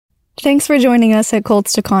Thanks for joining us at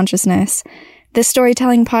Cults to Consciousness. This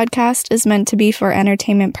storytelling podcast is meant to be for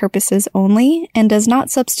entertainment purposes only and does not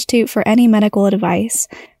substitute for any medical advice.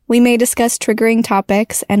 We may discuss triggering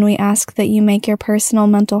topics, and we ask that you make your personal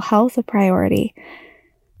mental health a priority.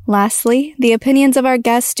 Lastly, the opinions of our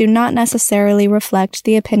guests do not necessarily reflect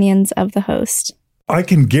the opinions of the host. I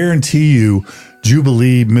can guarantee you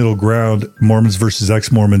Jubilee, Middle Ground, Mormons versus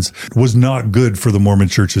ex-Mormons was not good for the Mormon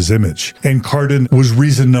Church's image. And Cardin was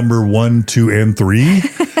reason number 1, 2, and 3.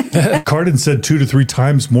 Cardin said 2 to 3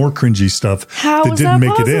 times more cringy stuff that didn't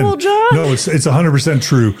make it in. John? No, it's 100%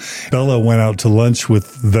 true. Bella went out to lunch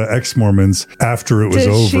with the ex-Mormons after it was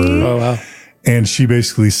over. She? Oh, wow. And she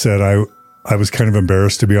basically said, I was kind of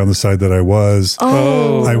embarrassed to be on the side that I was.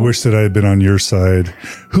 Oh. I wish that I had been on your side.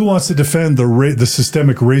 Who wants to defend the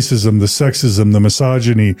systemic racism, the sexism, the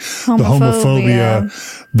misogyny, the homophobia,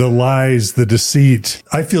 the lies, the deceit?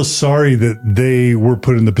 I feel sorry that they were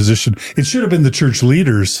put in the position. It should have been the church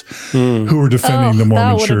leaders who were defending the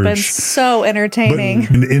Mormon church. That would have been so entertaining.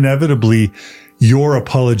 But inevitably, your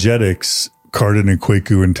apologetics, Cardin and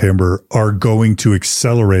Kwaku and Timber, are going to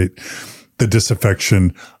accelerate the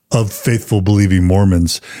disaffection of faithful believing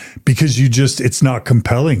Mormons, because it's not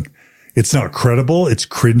compelling. It's not credible. It's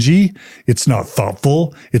cringy. It's not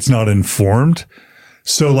thoughtful. It's not informed.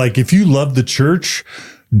 So if you love the church,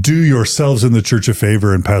 do yourselves in the church a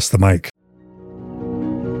favor and pass the mic.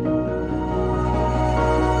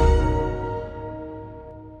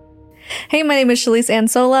 Hey, my name is Shalise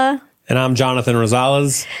Ansola. And I'm Jonathan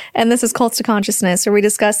Rosales. And this is Cults to Consciousness, where we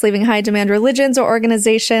discuss leaving high-demand religions or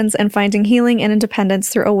organizations and finding healing and independence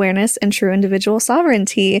through awareness and true individual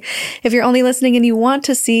sovereignty. If you're only listening and you want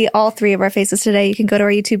to see all 3 of our faces today, you can go to our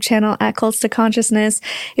YouTube channel at Cults to Consciousness.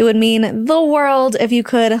 It would mean the world if you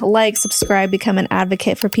could subscribe, become an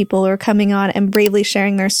advocate for people who are coming on and bravely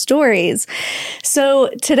sharing their stories. So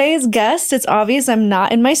today's guest, it's obvious I'm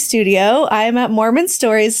not in my studio. I am at Mormon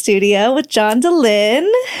Stories Studio with John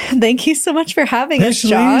DeLynn. Thank you so much for having us,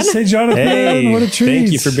 John. Hey, Jonathan. Hey, what a treat.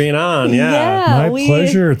 Thank you for being on. My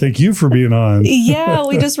pleasure. Thank you for being on. Yeah,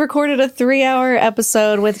 we just recorded a 3-hour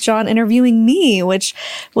episode with John interviewing me, which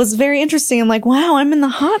was very interesting. I'm like, wow, I'm in the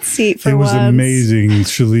hot seat for once. It was amazing.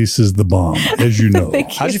 Shalise is the bomb, as you know.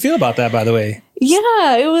 How'd you feel about that, by the way?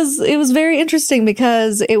 Yeah, it was very interesting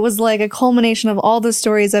because it was like a culmination of all the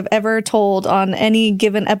stories I've ever told on any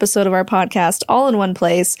given episode of our podcast, all in one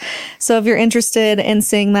place. So if you're interested in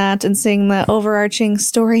seeing that and seeing the overarching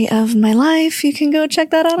story of my life, you can go check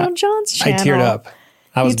that out on John's channel. I teared up.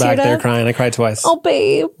 I was back there crying. I cried twice. Oh,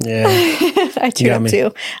 babe. Yeah. I teared up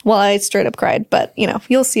too. Well, I straight up cried, but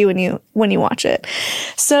you'll see when you watch it.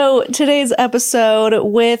 So today's episode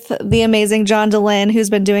with the amazing John DeLynn, who's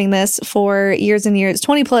been doing this for years and years,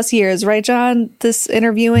 20 plus years, right, John? This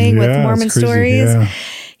interviewing with Mormon Stories.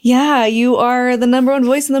 Yeah, you are the number 1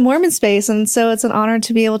 voice in the Mormon space. And so it's an honor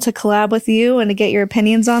to be able to collab with you and to get your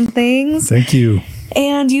opinions on things. Thank you.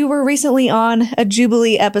 And you were recently on a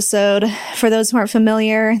Jubilee episode. For those who aren't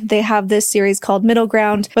familiar, they have this series called Middle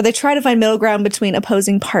Ground, where they try to find middle ground between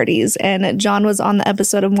opposing parties. And John was on the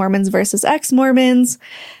episode of Mormons versus ex-Mormons.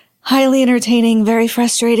 Highly entertaining, very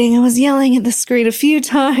frustrating. I was yelling at the screen a few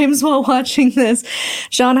times while watching this.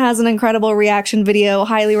 John has an incredible reaction video.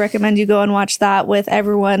 Highly recommend you go and watch that with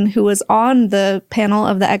everyone who was on the panel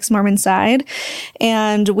of the ex-Mormon side.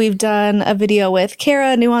 And we've done a video with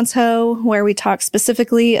Kara Nuance Ho, where we talk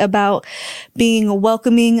specifically about being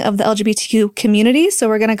welcoming of the LGBTQ community. So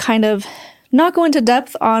we're going to kind of not go into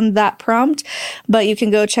depth on that prompt, but you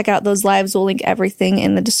can go check out those lives. We'll link everything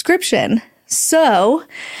in the description. So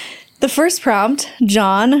the first prompt,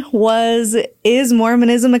 John, was, is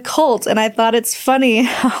Mormonism a cult? And I thought it's funny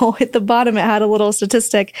how at the bottom it had a little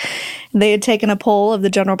statistic. They had taken a poll of the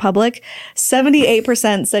general public.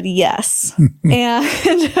 78% said yes.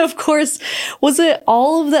 And of course, was it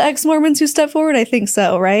all of the ex-Mormons who stepped forward? I think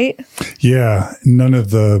so, right? Yeah. None of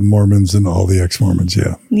the Mormons and all the ex-Mormons.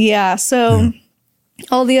 Yeah. Yeah. So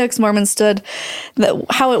all the ex-Mormons stood.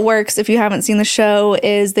 How it works, if you haven't seen the show,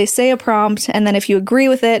 is they say a prompt, and then if you agree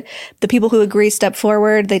with it, the people who agree step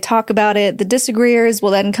forward, they talk about it, the disagreeers will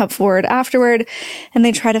then come forward afterward, and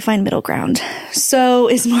they try to find middle ground. So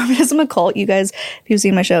is Mormonism a cult? You guys, if you've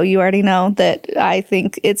seen my show, you already know that I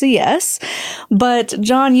think it's a yes. But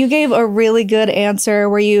John, you gave a really good answer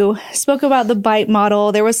where you spoke about the bite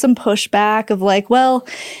model. There was some pushback of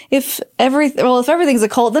if everything's a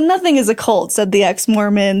cult, then nothing is a cult, said the ex-Mormons.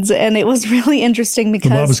 ex-Mormons, and it was really interesting because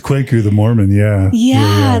the mob was Quaker, the Mormon,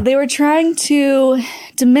 yeah, they were trying to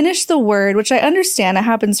diminish the word, which I understand it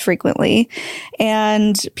happens frequently,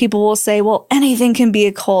 and people will say, well, anything can be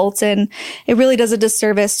a cult, and it really does a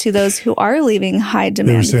disservice to those who are leaving high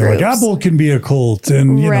demand They were saying groups. like Apple can be a cult,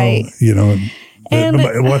 and you know. And,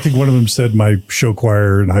 well, I think one of them said my show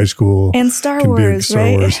choir in high school and Star Wars,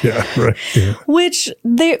 right? Yeah, right. Yeah. Which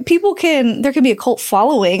there can be a cult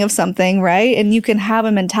following of something, right? And you can have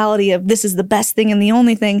a mentality of this is the best thing and the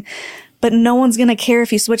only thing, but no one's going to care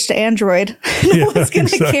if you switch to Android. No one's going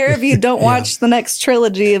to care if you don't watch the next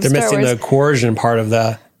trilogy of Star Wars. They're missing the coercion part of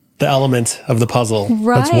the element of the puzzle.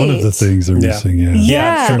 Right. That's one of the things they're missing.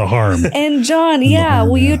 Yeah. And the harm. And John,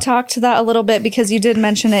 you talk to that a little bit because you did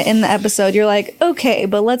mention it in the episode. You're like, okay,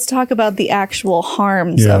 but let's talk about the actual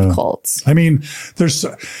harms of cults. I mean, there's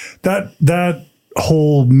that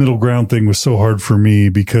whole middle ground thing was so hard for me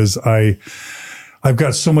because I've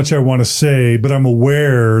got so much I want to say, but I'm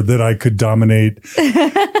aware that I could dominate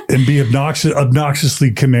and be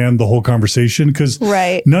obnoxiously command the whole conversation because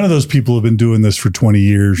none of those people have been doing this for 20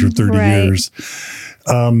 years or 30 years.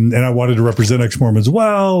 And I wanted to represent ex-Mormons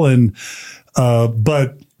well. And,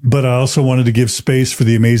 but I also wanted to give space for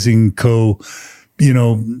the amazing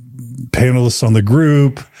panelists on the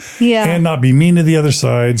group and not be mean to the other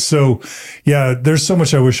side. So there's so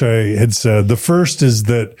much I wish I had said. The first is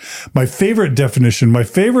that my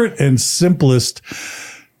favorite and simplest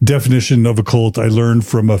definition of a cult I learned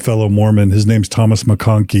from a fellow Mormon. His name's Thomas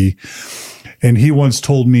McConkie. And he once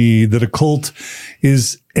told me that a cult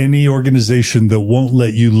is any organization that won't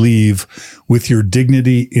let you leave with your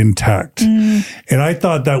dignity intact. And I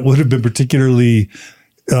thought that would have been particularly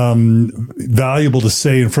valuable to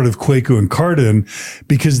say in front of Kwaku and Cardin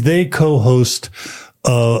because they co-host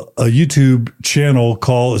a YouTube channel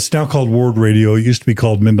it's now called Word Radio. It used to be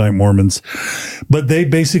called Midnight Mormons, but they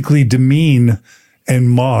basically demean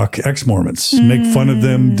and mock ex-Mormons, make fun of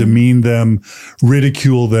them, demean them,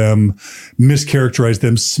 ridicule them, mischaracterize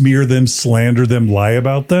them, smear them, slander them, lie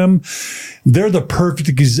about them. They're the perfect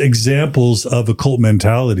examples of a cult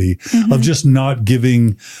mentality of just not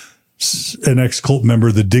giving an ex-cult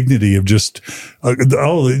member the dignity of just,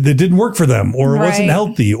 it didn't work for them, or it wasn't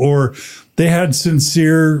healthy, or they had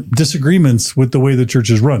sincere disagreements with the way the church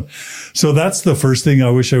is run. So that's the first thing I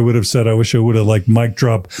wish I would have said. I wish I would have mic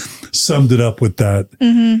drop summed it up with that.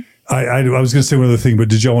 I was going to say one other thing, but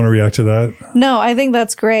did y'all want to react to that? No, I think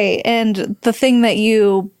that's great. And the thing that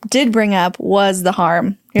you did bring up was the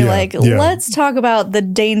harm. You're let's talk about the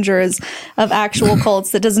dangers of actual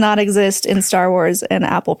cults that does not exist in Star Wars and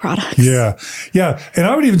Apple products. Yeah. And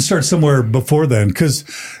I would even start somewhere before then, because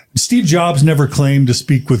Steve Jobs never claimed to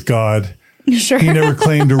speak with God. Sure. He never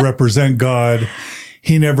claimed to represent God.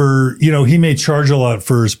 He never, he may charge a lot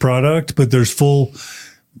for his product, but there's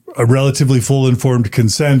a relatively full informed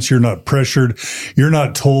consent. You're not pressured. You're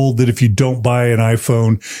not told that if you don't buy an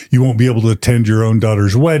iPhone, you won't be able to attend your own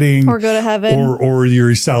daughter's wedding or go to heaven or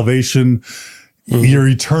your salvation. Your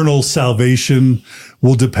eternal salvation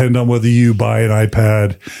will depend on whether you buy an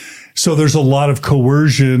iPad. So there's a lot of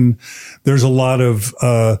coercion. There's a lot of,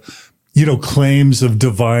 claims of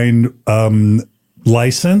divine,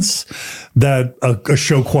 license that a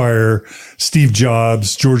show choir, Steve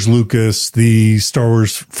Jobs, George Lucas, the Star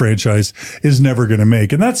Wars franchise is never going to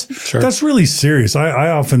make. And that's really serious. I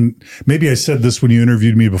often, maybe I said this when you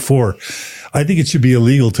interviewed me before, I think it should be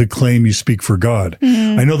illegal to claim you speak for God.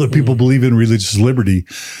 I know that people believe in religious liberty,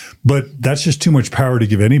 but that's just too much power to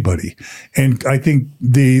give anybody. And I think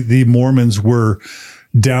the Mormons were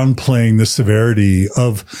downplaying the severity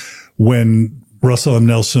of when Russell M.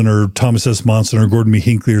 Nelson or Thomas S. Monson or Gordon B.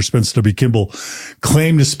 Hinckley or Spencer W. Kimball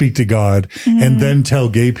claim to speak to God and then tell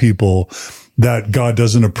gay people that God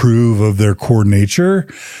doesn't approve of their core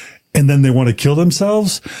nature, and then they want to kill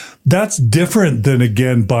themselves. That's different than,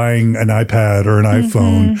 again, buying an iPad or an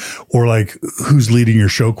iPhone or who's leading your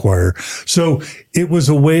show choir. So it was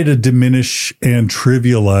a way to diminish and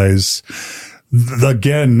trivialize,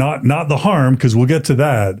 again, not the harm, because we'll get to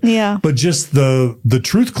that. Yeah. But just the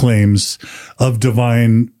truth claims of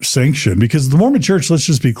divine sanction. Because the Mormon Church, let's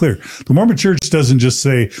just be clear, the Mormon Church doesn't just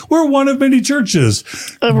say, we're one of many churches.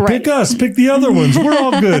 Pick us, pick the other ones. We're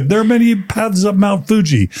all good. There are many paths up Mount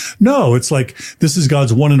Fuji. No, it's this is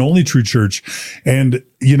God's one and only true church. And,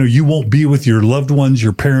 you won't be with your loved ones,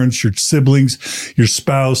 your parents, your siblings, your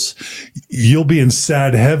spouse. You'll be in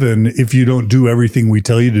sad heaven if you don't do everything we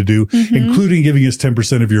tell you to do, including giving us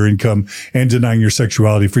 10% of your income and denying your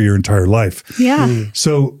sexuality for your entire life. Yeah.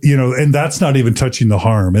 So, and that's not even touching the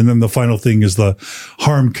harm. And then the final thing is the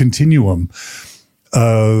harm continuum.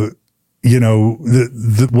 Whether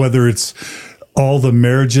it's all the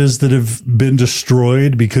marriages that have been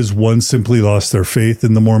destroyed because one simply lost their faith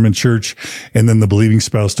in the Mormon church and then the believing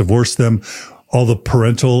spouse divorced them. All the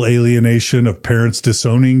parental alienation of parents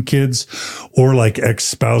disowning kids, or like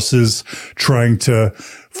ex-spouses trying to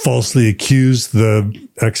falsely accuse the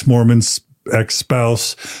ex-Mormon's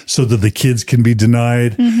ex-spouse so that the kids can be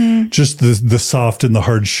denied. Just the soft and the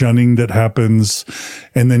hard shunning that happens.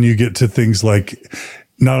 And then you get to things like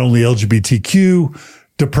not only LGBTQ,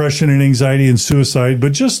 depression and anxiety and suicide,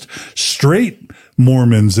 but just straight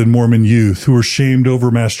Mormons and Mormon youth who are shamed over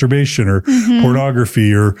masturbation or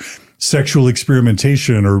pornography or sexual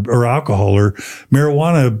experimentation or alcohol or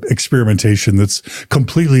marijuana experimentation that's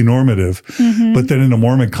completely normative. But then in a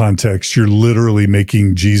Mormon context, you're literally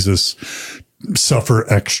making Jesus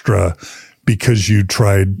suffer extra because you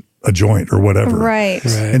tried a joint or whatever. Right.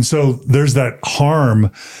 And so there's that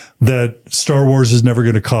harm that Star Wars is never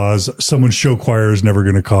going to cause, someone's show choir is never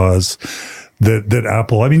going to cause, that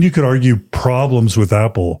Apple, I mean, you could argue problems with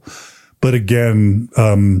Apple, but again,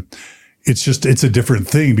 it's a different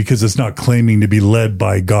thing because it's not claiming to be led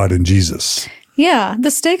by God and Jesus. Yeah,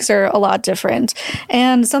 the stakes are a lot different.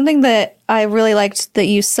 And something that I really liked that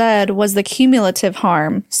you said was the cumulative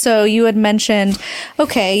harm. So you had mentioned,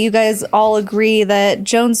 okay, you guys all agree that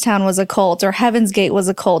Jonestown was a cult or Heaven's Gate was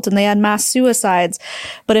a cult and they had mass suicides.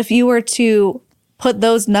 But if you were to put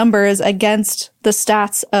those numbers against the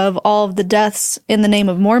stats of all of the deaths in the name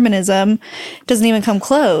of Mormonism, it doesn't even come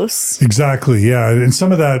close. Exactly, yeah. And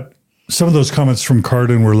some of those comments from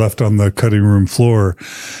Cardin were left on the cutting room floor,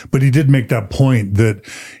 but he did make that point that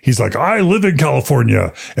he's like, I live in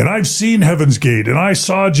California and I've seen Heaven's Gate and I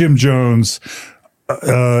saw Jim Jones,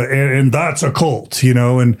 and that's a cult, you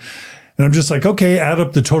know, and I'm just like, okay, add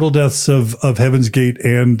up the total deaths of Heaven's Gate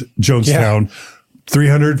and Jonestown,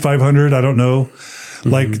 300, 500, I don't know.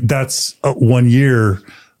 Like that's 1 year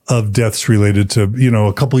of deaths related to, you know,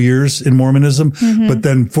 a couple years in Mormonism, but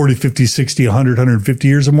then 40, 50, 60, 100, 150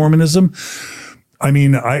 years of Mormonism. I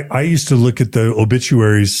mean, I used to look at the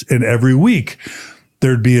obituaries and every week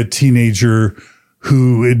there'd be a teenager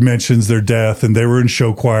who it mentions their death and they were in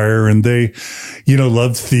show choir and they, you know,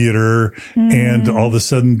 loved theater and all of a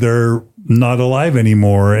sudden they're not alive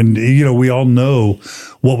anymore. And, you know, we all know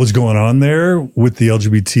what was going on there with the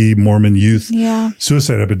LGBT Mormon youth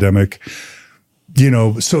suicide epidemic. You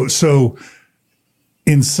know, so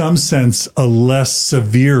in some sense, a less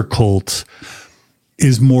severe cult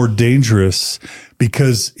is more dangerous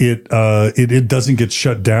because it doesn't get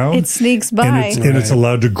shut down. It sneaks by. And it's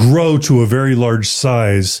allowed to grow to a very large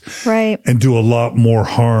size. Right. And do a lot more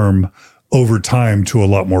harm over time to a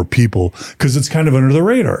lot more people because it's kind of under the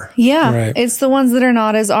radar. Yeah. Right. It's the ones that are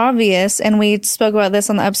not as obvious. And we spoke about this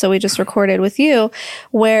on the episode we just recorded with you,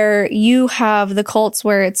 where you have the cults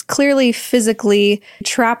where it's clearly physically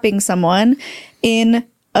trapping someone in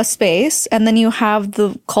a space. And then you have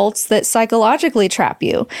the cults that psychologically trap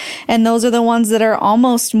you. And those are the ones that are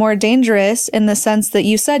almost more dangerous in the sense that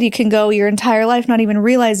you said you can go your entire life not even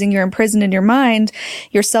realizing you're imprisoned in your mind.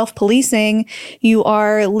 You're self-policing. You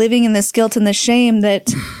are living in this guilt and this shame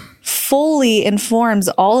that fully informs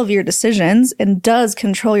all of your decisions and does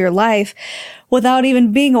control your life without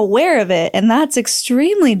even being aware of it. And that's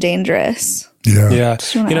extremely dangerous. Yeah.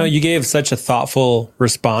 You know, you gave such a thoughtful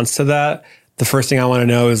response to that. The first thing I want to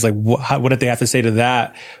know is like, what did they have to say to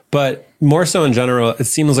that? But more so in general, it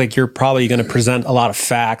seems like you're probably going to present a lot of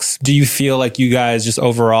facts. Do you feel like you guys just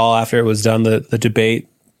overall, after it was done, the debate,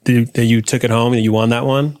 that you took it home and you won that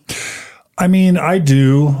one? I mean, I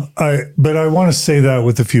do. But I want to say that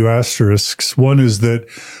with a few asterisks. One is that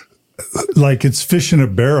like it's fish in a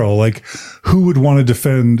barrel. Like who would want to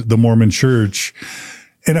defend the Mormon church?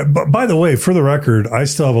 And by the way, for the record, I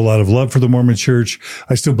still have a lot of love for the Mormon church.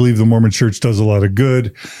 I still believe the Mormon church does a lot of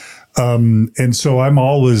good. And so I'm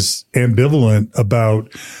always ambivalent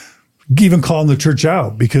about even calling the church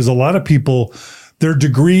out because a lot of people, there are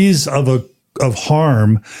degrees of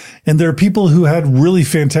harm. And there are people who had really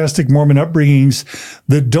fantastic Mormon upbringings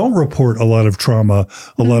that don't report a lot of trauma,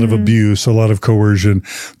 a lot of abuse, a lot of coercion.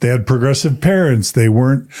 They had progressive parents. They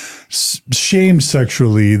weren't shamed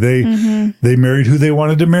sexually. They married who they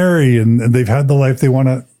wanted to marry and they've had the life they want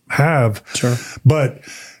to have. Sure. But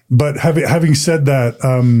having said that,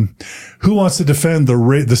 who wants to defend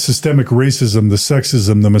the systemic racism, the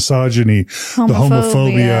sexism, the misogyny, the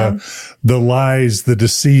homophobia, the lies, the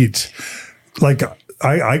deceit? Like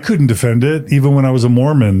I couldn't defend it even when I was a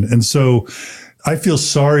Mormon. And so I feel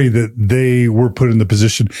sorry that they were put in the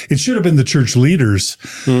position. It should have been the church leaders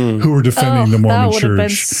who were defending the Mormon That would church. have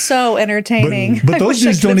been so entertaining. But those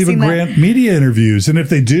dudes don't even grant media interviews. And if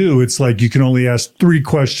they do, it's like you can only ask 3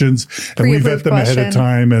 questions and we vet them ahead of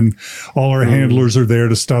time. And all our handlers are there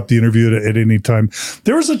to stop the interview at any time.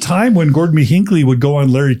 There was a time when Gordon B. Hinckley would go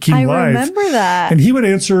on Larry King Live. I remember that. And he would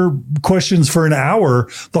answer questions for an hour,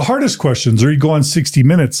 the hardest questions, or he'd go on 60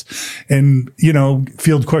 Minutes and,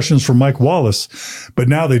 field questions from Mike Wallace. But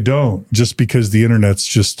now they don't, just because the internet's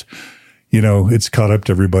just, it's caught up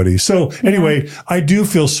to everybody. So anyway, I do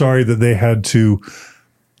feel sorry that they had to,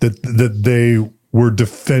 that they were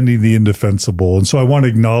defending the indefensible. And so I want to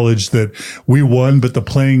acknowledge that we won, but the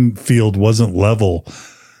playing field wasn't level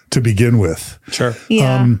to begin with. Sure.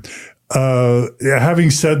 Yeah.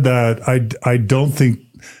 Having said that, I don't think,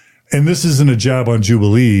 and this isn't a jab on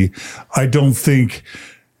Jubilee, I don't think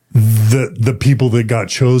the people that got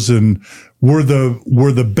chosen were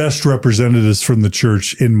the best representatives from the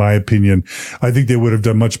church, in my opinion. I think they would have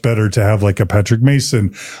done much better to have like a Patrick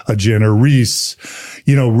Mason, a Jana Reese,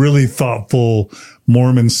 really thoughtful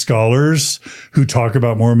Mormon scholars who talk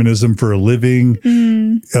about Mormonism for a living.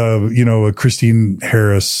 A Christine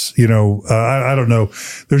Harris, I don't know.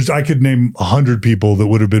 I could name 100 people that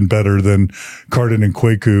would have been better than Cardin and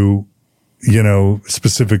Kwaku,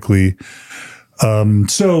 specifically.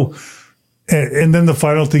 And then the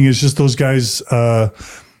final thing is just those guys,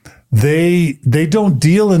 they don't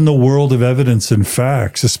deal in the world of evidence and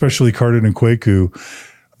facts, especially Cardin and Kwaku.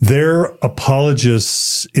 They're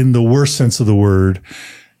apologists in the worst sense of the word.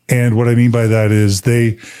 And what I mean by that is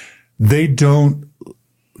they don't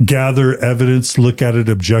gather evidence, look at it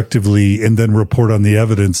objectively, and then report on the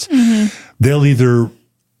evidence. They'll either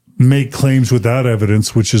make claims without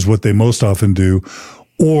evidence, which is what they most often do,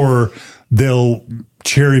 or they'll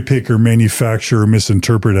cherry pick or manufacture or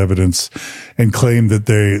misinterpret evidence and claim that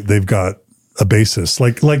they've got a basis.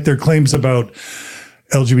 Like their claims about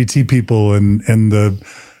LGBT people and the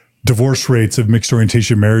divorce rates of mixed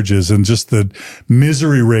orientation marriages and just the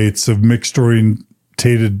misery rates of mixed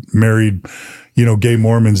orientated married, gay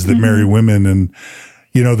Mormons that marry women. And,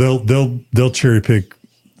 they'll cherry pick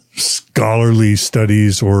scholarly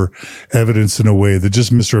studies or evidence in a way that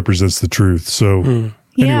just misrepresents the truth. So anyway.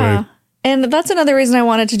 Yeah. And that's another reason I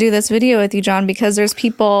wanted to do this video with you, John, because there's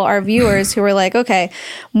people, our viewers, who are like, okay,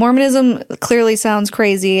 Mormonism clearly sounds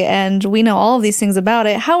crazy and we know all of these things about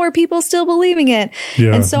it. How are people still believing it?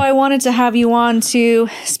 Yeah. And so I wanted to have you on to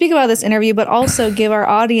speak about this interview, but also give our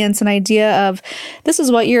audience an idea of this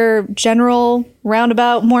is what your general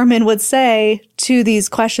roundabout Mormon would say to these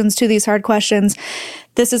questions, to these hard questions.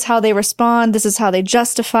 This is how they respond. This is how they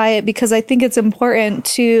justify it, because I think it's important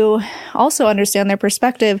to also understand their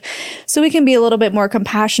perspective so we can be a little bit more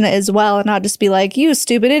compassionate as well and not just be like, you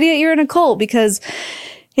stupid idiot, you're in a cult, because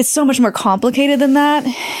it's so much more complicated than that.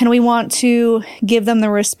 And we want to give them the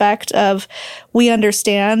respect of, we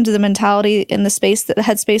understand the mentality in the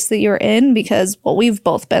headspace that you're in, because, well, we've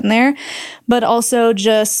both been there, but also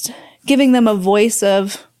just giving them a voice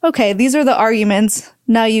of, okay, these are the arguments.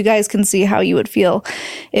 Now you guys can see how you would feel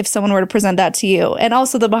if someone were to present that to you. And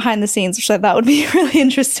also the behind the scenes, which I thought would be really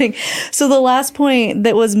interesting. So the last point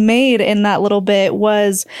that was made in that little bit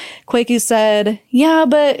was Kwaku said, yeah,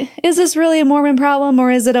 but is this really a Mormon problem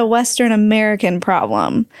or is it a Western American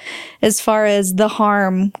problem as far as the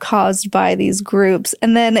harm caused by these groups?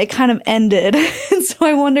 And then it kind of ended. And so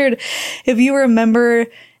I wondered if you remember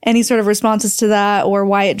any sort of responses to that or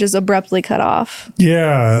why it just abruptly cut off.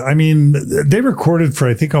 Yeah. I mean, they recorded for,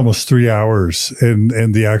 I think, almost 3 hours and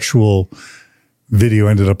the actual video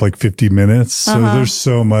ended up like 50 minutes. So there's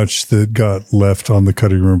so much that got left on the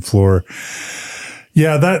cutting room floor.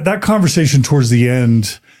 Yeah. That conversation towards the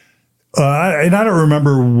end, and I don't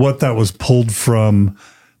remember what that was pulled from,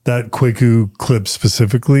 that Kwaku clip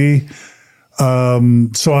specifically.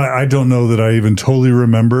 So I don't know that I even totally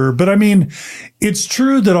remember, but I mean, it's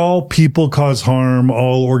true that all people cause harm,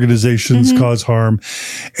 all organizations cause harm.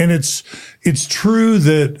 And it's true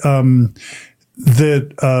that,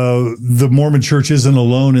 the Mormon church isn't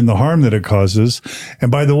alone in the harm that it causes.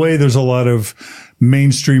 And by the way, there's a lot of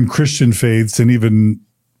mainstream Christian faiths and even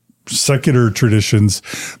secular traditions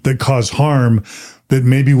that cause harm that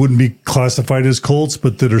maybe wouldn't be classified as cults,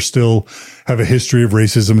 but that are still have a history of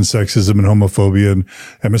racism and sexism and homophobia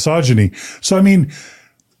and misogyny. So, I mean,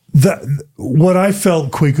 what I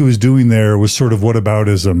felt Kwaku was doing there was sort of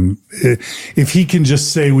whataboutism. If he can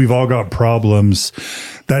just say we've all got problems,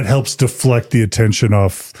 that helps deflect the attention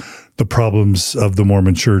off the problems of the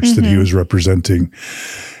Mormon church that he was representing.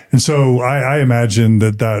 And so I imagine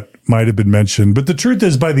that might have been mentioned. But the truth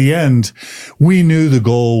is, by the end, we knew the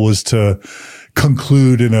goal was to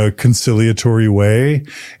conclude in a conciliatory way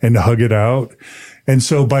and hug it out. And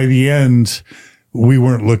so by the end, we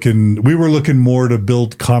were looking more to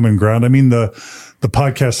build common ground. I mean, the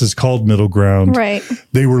podcast is called Middle Ground. Right.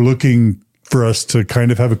 They were looking for us to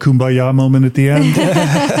kind of have a kumbaya moment at the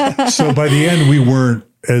end. So by the end, we weren't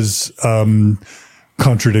as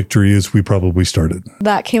contradictory as we probably started.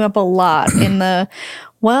 That came up a lot in the,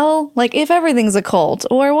 well, like if everything's a cult,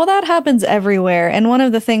 or well, that happens everywhere. And one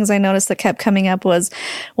of the things I noticed that kept coming up was,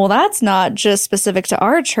 well, that's not just specific to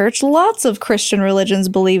our church. Lots of Christian religions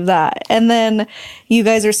believe that. And then you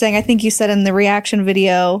guys are saying, I think you said in the reaction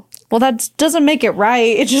video, well, that doesn't make it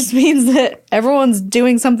right. It just means that everyone's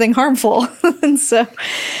doing something harmful. And so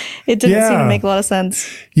it didn't seem to make a lot of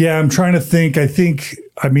sense. Yeah, I'm trying to think.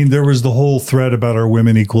 I mean, there was the whole thread about are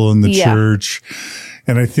women equal in the church.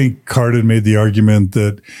 And I think Cardin made the argument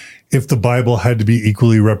that if the Bible had to be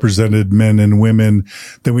equally represented, men and women,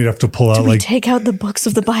 then we'd have to pull out take out the books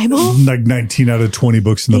of the Bible? Like 19 out of 20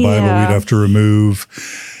 books in the Bible we'd have to remove.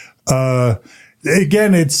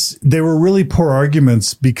 Again, they were really poor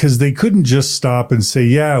arguments because they couldn't just stop and say,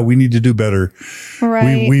 yeah, we need to do better.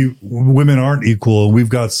 Right. We women aren't equal and we've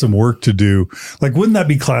got some work to do. Like, wouldn't that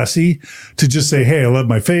be classy to just say, hey, I love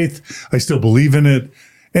my faith. I still believe in it.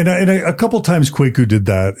 And a couple times Kwaku did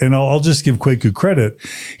that. And I'll just give Kwaku credit.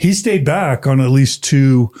 He stayed back on at least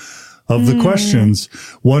two of the questions.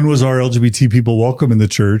 One was, are LGBT people welcome in the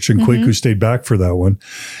church? And Kwaku stayed back for that one.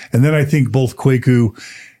 And then I think both Kwaku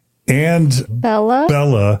and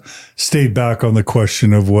Bella stayed back on the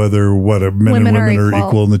question of whether men and women are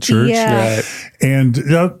equal in the church. Yeah. Right. And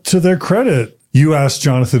to their credit, you asked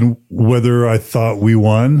Jonathan whether I thought we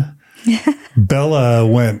won.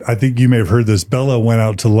 Bella I think you may have heard this. Bella went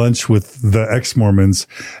out to lunch with the ex-Mormons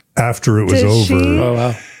after it was over. Oh,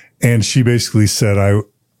 wow. And she basically said,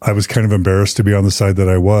 I was kind of embarrassed to be on the side that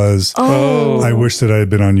I was. Oh. I wish that I had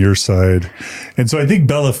been on your side. And so I think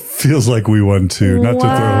Bella feels like we won too. Not to throw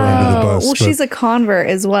her under the bus. Well, she's a convert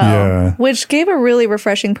as well, which gave a really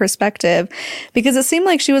refreshing perspective because it seemed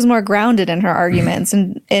like she was more grounded in her arguments.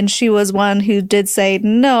 And she was one who did say,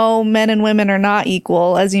 no, men and women are not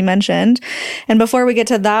equal, as you mentioned. And before we get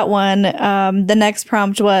to that one, the next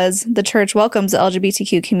prompt was the church welcomes the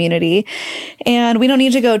LGBTQ community. And we don't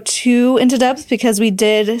need to go too into depth because we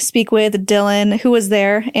did speak with Dylan, who was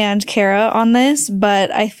there, and Kara on this,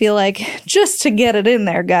 but I feel like just to get it in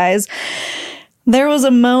there, guys, there was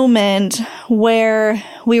a moment where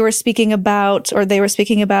we were speaking about, or they were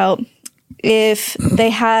speaking about, if they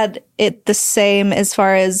had it the same as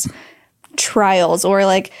far as trials, or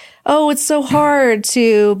like, oh, it's so hard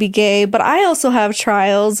to be gay, but I also have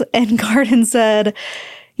trials. And Garden said,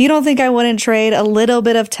 you don't think I wouldn't trade a little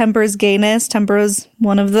bit of Temper's gayness? Temper was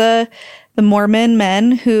one of the Mormon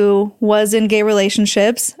men who was in gay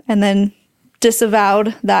relationships and then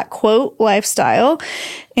disavowed that quote lifestyle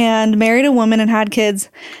and married a woman and had kids.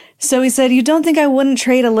 So he said, you don't think I wouldn't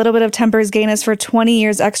trade a little bit of Temper's gayness for 20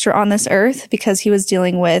 years extra on this earth because he was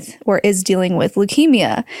dealing with, or is dealing with,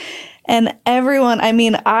 leukemia. And everyone, I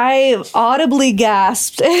mean, I audibly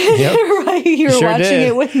gasped. Yep. Right? You were watching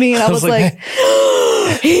it with me and I was like,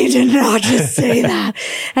 he did not just say that.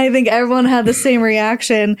 And I think everyone had the same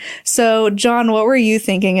reaction. So, John, what were you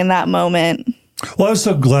thinking in that moment? Well, I was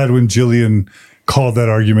so glad when Jillian called that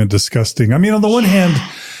argument disgusting. I mean, on the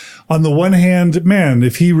one hand, man,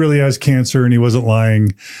 if he really has cancer and he wasn't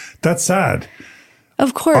lying, that's sad.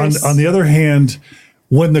 Of course. On the other hand,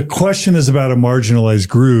 when the question is about a marginalized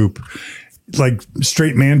group, like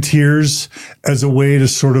straight man tears as a way to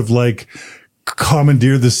sort of like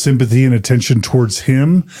commandeer the sympathy and attention towards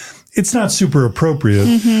him, it's not super appropriate.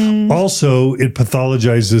 Mm-hmm. Also, it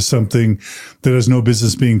pathologizes something that has no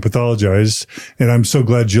business being pathologized. And I'm so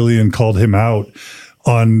glad Jillian called him out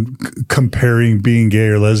on comparing being gay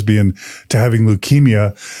or lesbian to having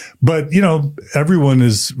leukemia. But, you know, everyone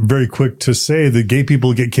is very quick to say that gay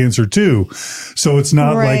people get cancer too. So it's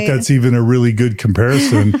not like that's even a really good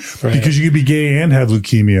comparison because you could be gay and have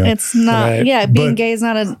leukemia. It's not, being gay is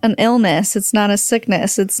not an illness. It's not a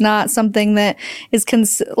sickness. It's not something that is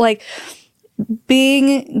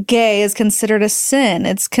being gay is considered a sin.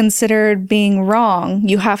 It's considered being wrong.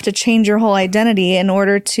 You have to change your whole identity in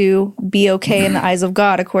order to be okay in the eyes of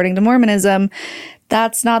God, according to Mormonism.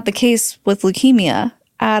 That's not the case with leukemia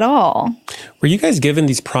at all. Were you guys given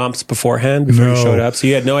these prompts beforehand before you showed up? So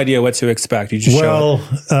you had no idea what to expect. You just showed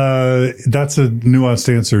up. That's a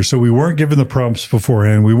nuanced answer. So we weren't given the prompts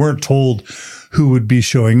beforehand. We weren't told who would be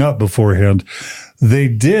showing up beforehand. They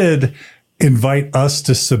did invite us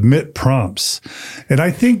to submit prompts. And I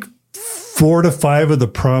think 4 to 5 of the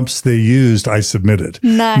prompts they used, I submitted.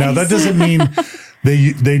 Nice. Now, that doesn't mean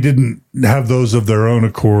they didn't have those of their own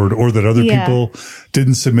accord, or that other people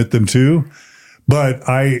didn't submit them to. But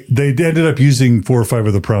they ended up using 4 or 5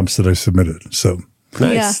 of the prompts that I submitted. So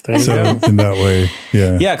nice. Yeah. So in that way,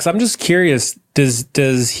 yeah. Yeah, because I'm just curious. Does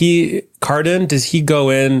Cardin go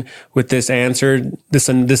in with this answer,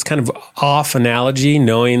 this kind of off analogy,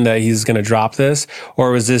 knowing that he's going to drop this,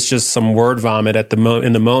 or was this just some word vomit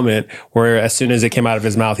in the moment, where as soon as it came out of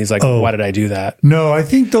his mouth, he's like, "Why did I do that?" No, I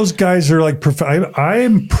think those guys are like. I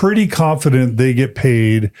am pretty confident they get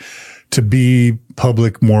paid to be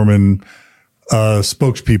public Mormon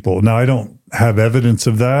spokespeople. Now, I don't have evidence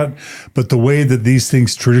of that, but the way that these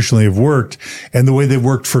things traditionally have worked, and the way they've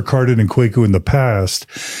worked for Cardin and Kwaku in the past,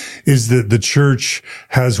 is that the church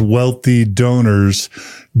has wealthy donors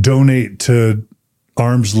donate to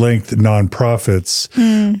arm's length nonprofits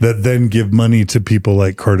that then give money to people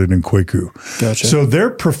like Cardin and Kwaku. Gotcha. So they're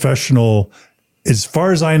professional. As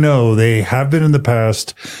far as I know, they have been in the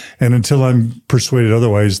past, and until I'm persuaded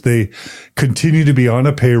otherwise, they continue to be on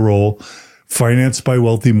a payroll financed by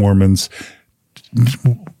wealthy Mormons,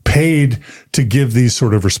 paid to give these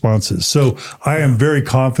sort of responses. So I am very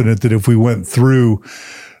confident that if we went through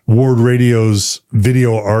Ward Radio's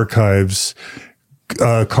video archives,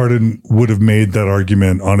 Cardin would have made that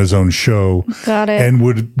argument on his own show. Got it. And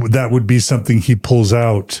that would be something he pulls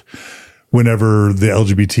out whenever the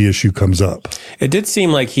LGBT issue comes up. It did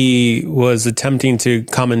seem like he was attempting to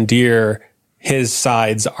commandeer his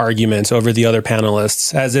side's arguments over the other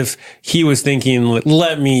panelists, as if he was thinking,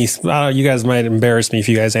 let me, you guys might embarrass me if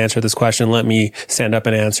you guys answer this question. Let me stand up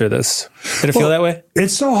and answer this. Did it feel that way?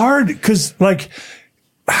 It's so hard because, like,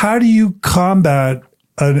 how do you combat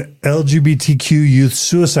an LGBTQ youth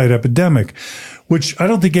suicide epidemic, which I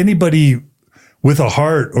don't think anybody with a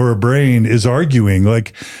heart or a brain is arguing.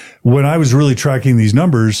 Like, when I was really tracking these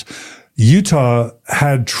numbers, Utah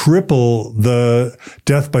had triple the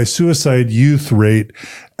death by suicide youth rate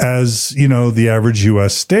as, the average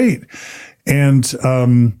U.S. state. And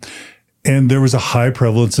there was a high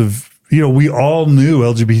prevalence of, we all knew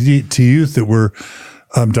LGBT youth that were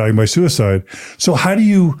dying by suicide. So how do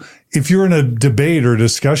you, if you're in a debate or a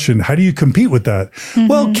discussion, how do you compete with that? Mm-hmm.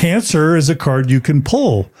 Well, cancer is a card you can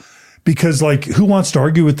pull. Because, like, who wants to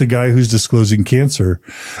argue with the guy who's disclosing cancer?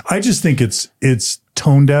 I just think it's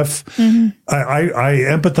tone deaf. Mm-hmm. I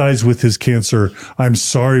empathize with his cancer. I'm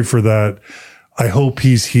sorry for that. I hope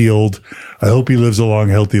he's healed. I hope he lives a long,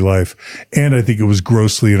 healthy life. And I think it was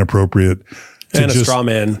grossly inappropriate. And a straw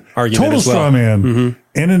man argument total as well. Straw man. Mm-hmm.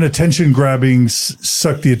 And an attention grabbing,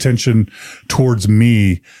 suck the attention towards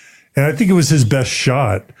me. And I think it was his best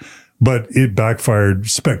shot, but it backfired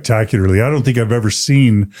spectacularly. I don't think I've ever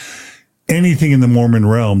seen anything in the Mormon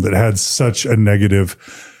realm that had such a negative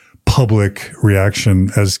public reaction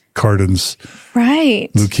as Cardin's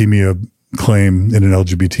leukemia claim in an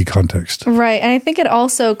LGBT context. Right. And I think it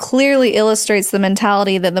also clearly illustrates the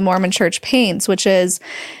mentality that the Mormon church paints, which is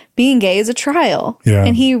being gay is a trial. Yeah.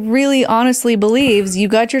 And he really honestly believes you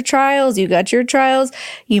got your trials.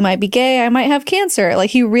 You might be gay. I might have cancer. Like,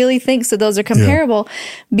 he really thinks that those are comparable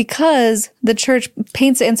because the church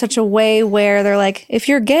paints it in such a way where they're like, if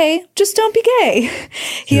you're gay, just don't be gay.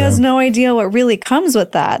 He has no idea what really comes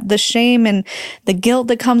with that. The shame and the guilt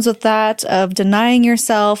that comes with that, of denying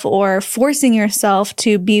yourself or forcing yourself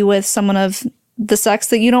to be with someone of the sex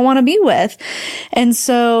that you don't want to be with. And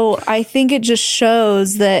so I think it just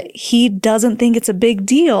shows that he doesn't think it's a big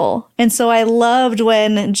deal. And so I loved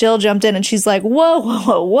when Jill jumped in and she's like,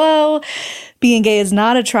 whoa. Being gay is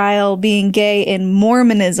not a trial. Being gay in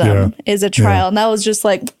Mormonism is a trial. And that was just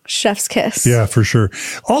like chef's kiss. Yeah, for sure.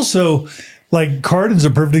 Also, like, Cardin's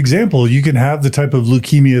a perfect example. You can have the type of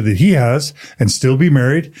leukemia that he has and still be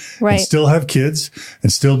married, and still have kids,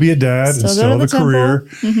 and still be a dad, and still have a career.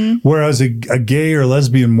 Mm-hmm. Whereas a gay or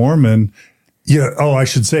lesbian Mormon, I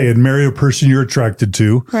should say, and marry a person you're attracted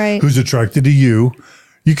to, who's attracted to you.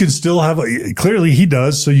 You can still have, clearly he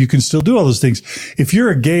does, so you can still do all those things. If you're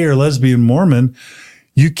a gay or lesbian Mormon,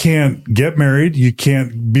 you can't get married. You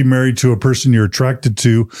can't be married to a person you're attracted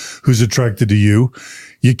to who's attracted to you.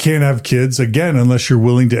 You can't have kids, again, unless you're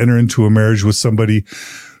willing to enter into a marriage with somebody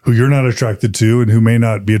who you're not attracted to and who may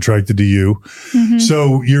not be attracted to you. Mm-hmm.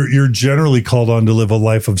 So you're generally called on to live a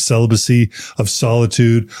life of celibacy, of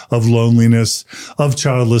solitude, of loneliness, of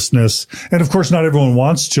childlessness. And of course, not everyone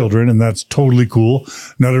wants children, and that's totally cool.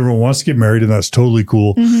 Not everyone wants to get married, and that's totally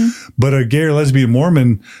cool. Mm-hmm. But a gay or lesbian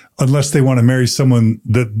Mormon, unless they want to marry someone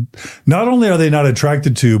that not only are they not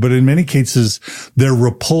attracted to, but in many cases, they're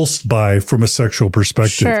repulsed by from a sexual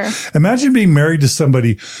perspective. Sure. Imagine being married to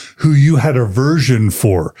somebody who you had aversion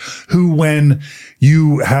for, who, when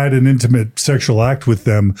you had an intimate sexual act with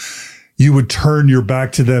them, you would turn your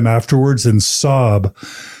back to them afterwards and sob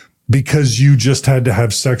because you just had to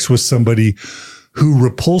have sex with somebody who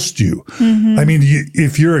repulsed you. I mean,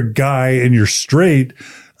 if you're a guy and you're straight,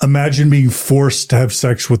 imagine being forced to have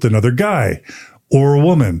sex with another guy or a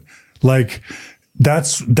woman. Like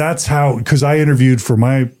that's how, because I interviewed for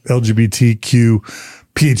my LGBTQ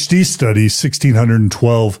PhD study,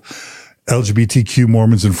 1,612 LGBTQ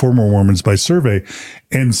Mormons and former Mormons by survey,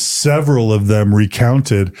 and several of them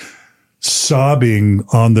recounted sobbing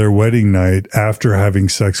on their wedding night after having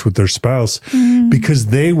sex with their spouse because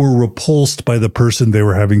they were repulsed by the person they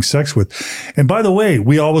were having sex with. And by the way,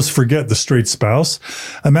 we always forget the straight spouse.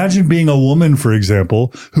 Imagine being a woman, for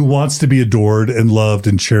example, who wants to be adored and loved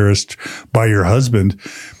and cherished by your husband.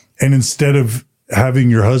 And instead of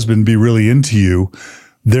having your husband be really into you,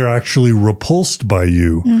 they're actually repulsed by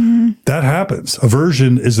you. That happens.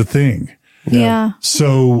 Aversion is a thing. Yeah.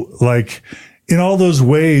 So like, in all those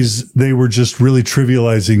ways, they were just really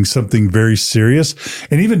trivializing something very serious.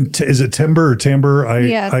 And even, is it Timber or Timber? Timber,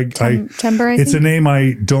 I it's think. a name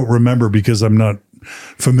I don't remember because I'm not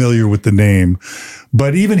familiar with the name.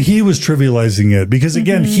 But even he was trivializing it because,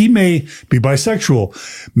 again, he may be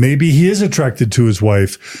bisexual. Maybe he is attracted to his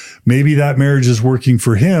wife. Maybe that marriage is working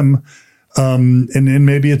for him. And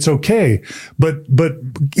maybe it's okay. But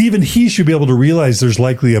even he should be able to realize there's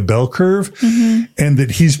likely a bell curve and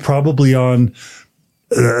that he's probably on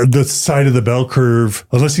the side of the bell curve,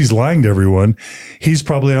 unless he's lying to everyone, he's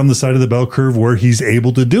probably on the side of the bell curve where he's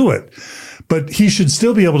able to do it. But he should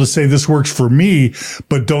still be able to say, this works for me,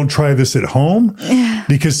 but don't try this at home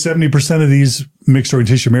because 70% of these mixed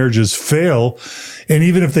orientation marriages fail. And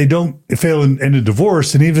even if they don't fail and end in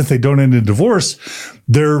divorce, and even if they don't end in divorce,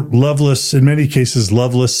 they're loveless, in many cases,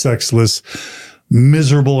 loveless, sexless,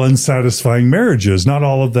 miserable, unsatisfying marriages. Not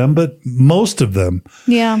all of them, but most of them.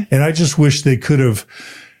 Yeah. And I just wish they could have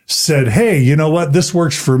said, hey, you know what? This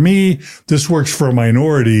works for me. This works for a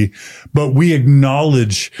minority, but we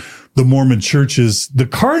acknowledge the Mormon churches, the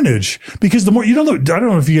carnage, because the more, I don't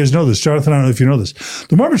know if you guys know this, Jonathan, I don't know if you know this.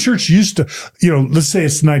 The Mormon church used to, let's say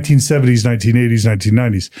it's 1970s,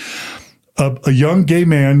 1980s, 1990s. A young gay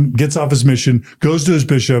man gets off his mission, goes to his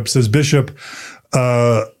bishop, says, Bishop,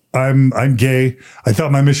 I'm gay. I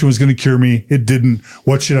thought my mission was going to cure me. It didn't.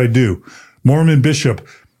 What should I do? Mormon bishop,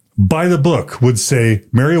 by the book, would say,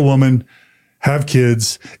 marry a woman, have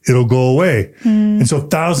kids, it'll go away. And so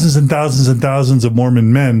thousands and thousands and thousands of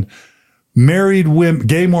Mormon men,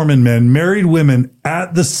 gay Mormon men, married women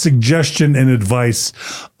at the suggestion and advice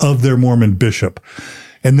of their Mormon bishop.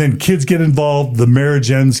 And then kids get involved. The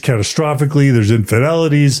marriage ends catastrophically. There's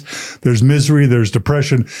infidelities. There's misery. There's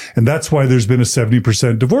depression. And that's why there's been a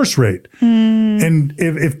 70% divorce rate. And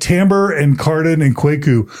if Tamber and Cardin and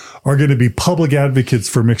Kwaku are going to be public advocates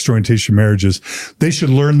for mixed orientation marriages, they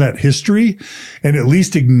should learn that history and at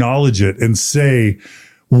least acknowledge it and say,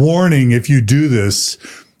 warning, if you do this,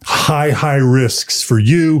 high risks for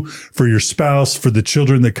you, for your spouse, for the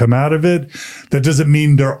children that come out of it. That doesn't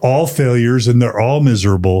mean they're all failures and they're all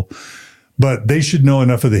miserable, but they should know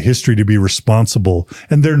enough of the history to be responsible.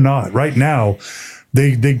 And they're not. Right now,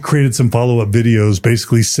 they created some follow-up videos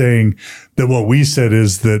basically saying that what we said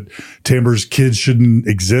is that Tamber's kids shouldn't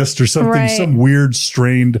exist or something, some weird,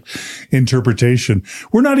 strained interpretation.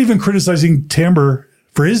 We're not even criticizing Tamber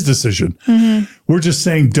for his decision. We're just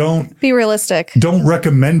saying, don't be realistic. Don't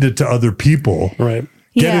recommend it to other people. Right.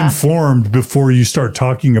 Get informed before you start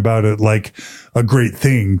talking about it like a great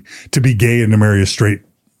thing to be gay and to marry a straight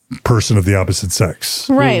person of the opposite sex.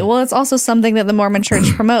 Right. Well, it's also something that the Mormon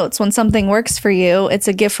church promotes. When something works for you, it's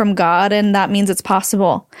a gift from God, and that means it's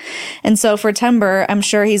possible. And so for Timber, I'm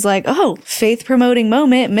sure he's like, oh, faith promoting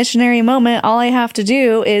moment, missionary moment. All I have to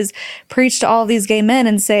do is preach to all these gay men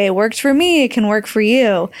and say, it worked for me, it can work for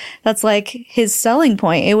you. That's like his selling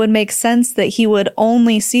point. It would make sense that he would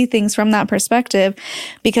only see things from that perspective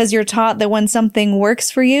because you're taught that when something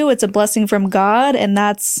works for you, it's a blessing from God, and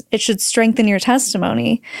it should strengthen your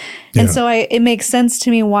testimony. And so it makes sense to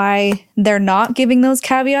me why they're not giving those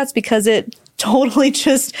caveats, because it totally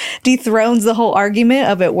just dethrones the whole argument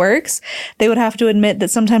of it works. They would have to admit that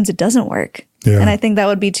sometimes it doesn't work. And I think that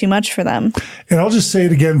would be too much for them. And I'll just say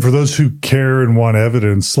it again for those who care and want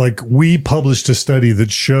evidence. Like, we published a study that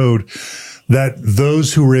showed that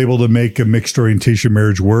those who were able to make a mixed orientation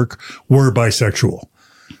marriage work were bisexual.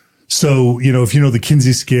 So, if you know the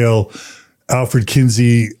Kinsey scale, Alfred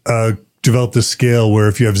Kinsey developed this scale where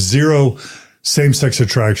if you have 0 same-sex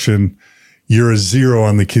attraction, you're a 0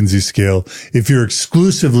 on the Kinsey scale. If you're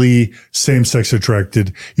exclusively same-sex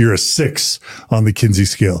attracted, you're a 6 on the Kinsey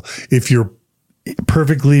scale. If you're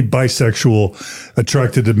perfectly bisexual,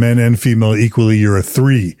 attracted to men and female equally, you're a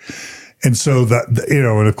 3. And so that, you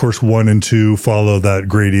know, and of course 1 and 2 follow that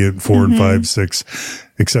gradient, 4 and 5, 6,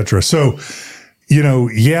 etc. So, you know,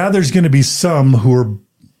 yeah, there's going to be some who are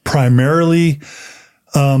primarily,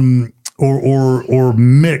 or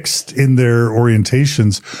mixed in their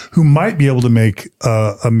orientations who might be able to make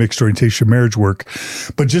a mixed orientation marriage work.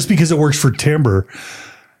 But just because it works for Timber,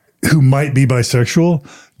 who might be bisexual,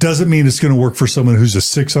 doesn't mean it's going to work for someone who's a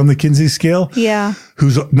 6 on the Kinsey scale. Yeah.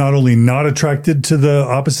 Who's not only not attracted to the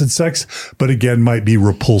opposite sex, but again, might be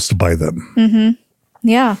repulsed by them.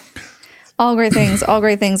 Yeah. All great things. All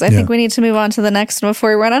great things. I think we need to move on to the next one before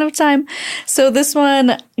we run out of time. So this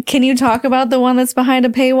one, can you talk about the one that's behind a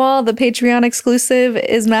paywall? The Patreon exclusive,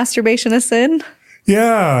 Is Masturbation a Sin?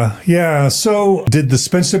 Yeah. So did the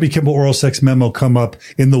Spence W. Kimball oral sex memo come up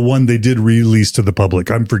in the one they did release to the public?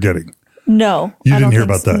 I'm forgetting. No. You didn't hear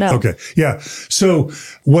about that? No. Okay. Yeah. So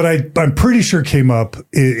what I'm pretty sure came up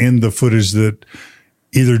in the footage that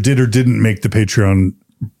either did or didn't make the Patreon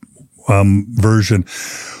version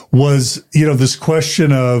was, you know, this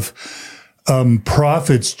question of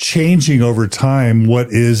prophets changing over time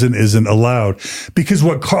what is and isn't allowed. Because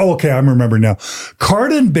I'm remembering now.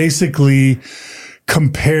 Cardin basically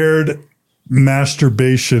compared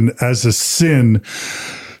masturbation as a sin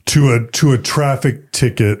to a traffic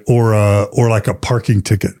ticket or like a parking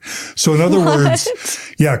ticket. So in other words,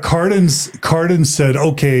 Cardin said,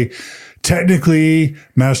 okay, technically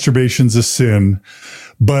masturbation's a sin,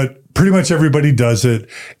 but pretty much everybody does it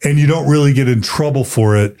and you don't really get in trouble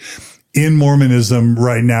for it. In Mormonism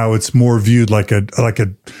right now, it's more viewed like a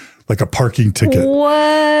parking ticket.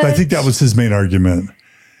 What? I think that was his main argument.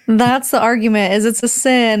 That's the argument, is it's a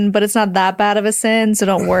sin, but it's not that bad of a sin, so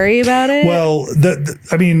don't worry about it. Well,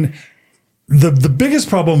 the biggest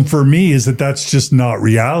problem for me is that that's just not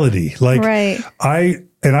reality. Like, right.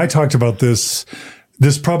 I talked about this.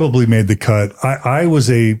 This probably made the cut. I was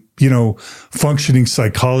a, functioning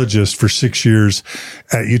psychologist for 6 years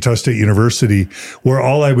at Utah State University, where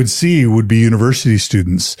all I would see would be university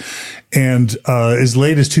students. And as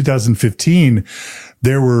late as 2015,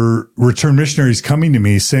 there were returned missionaries coming to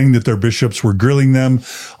me saying that their bishops were grilling them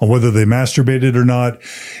on whether they masturbated or not.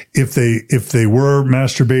 If they were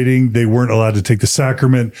masturbating, they weren't allowed to take the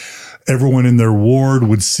sacrament. Everyone in their ward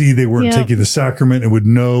would see they weren't taking the sacrament and would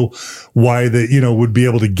know why they, would be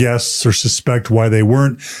able to guess or suspect why they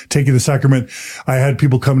weren't taking the sacrament. I had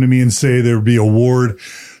people come to me and say there would be a ward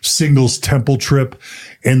singles temple trip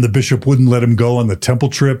and the bishop wouldn't let them go on the temple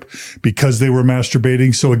trip because they were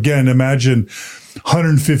masturbating. So again, imagine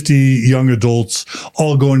 150 young adults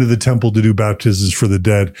all going to the temple to do baptisms for the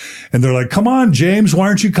dead. And they're like, come on, James, why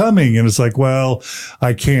aren't you coming? And it's like, well,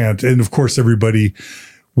 I can't. And of course, everybody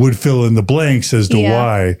would fill in the blanks as to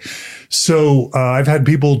why. So I've had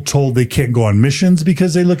people told they can't go on missions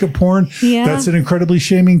because they look at porn. Yeah. That's an incredibly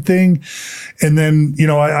shaming thing. And then,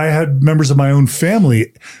 I had members of my own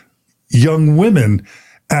family, young women,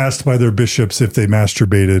 asked by their bishops if they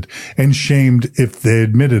masturbated and shamed if they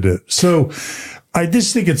admitted it. So I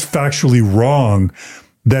just think it's factually wrong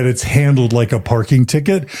that it's handled like a parking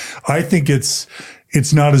ticket. I think it's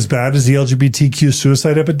not as bad as the LGBTQ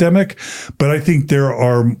suicide epidemic, but I think there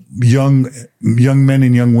are young men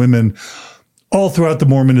and young women all throughout the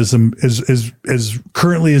Mormonism as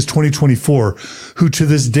currently as 2024, who to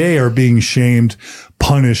this day are being shamed,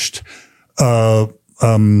 punished,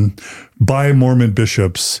 by Mormon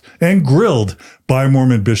bishops and grilled by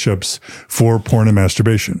Mormon bishops for porn and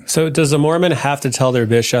masturbation. So does a Mormon have to tell their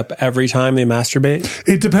bishop every time they masturbate?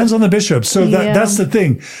 It depends on the bishop. So that's the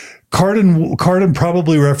thing. Cardin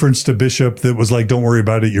probably referenced a bishop that was like, don't worry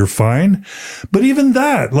about it, you're fine. But even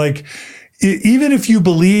that, even if you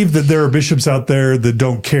believe that there are bishops out there that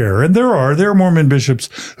don't care, and there are Mormon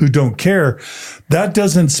bishops who don't care, that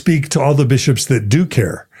doesn't speak to all the bishops that do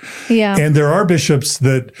care. Yeah. And there are bishops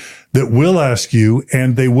that will ask you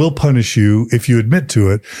and they will punish you if you admit to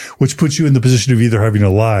it, which puts you in the position of either having to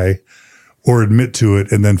lie or admit to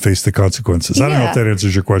it and then face the consequences. I don't know if that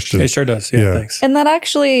answers your question. It sure does. Yeah, thanks. And that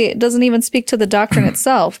actually doesn't even speak to the doctrine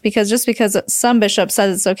itself, because just because some bishop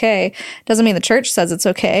says it's okay doesn't mean the church says it's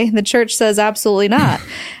okay. The church says absolutely not.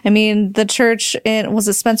 I mean, the church, was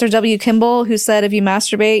it Spencer W. Kimball who said if you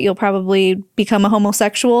masturbate, you'll probably become a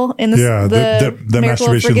homosexual in the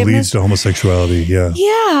masturbation leads to homosexuality. Yeah.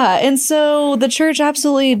 Yeah. And so the church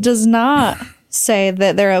absolutely does not say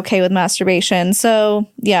that they're okay with masturbation. So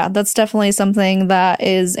yeah, that's definitely something that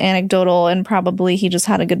is anecdotal, and probably he just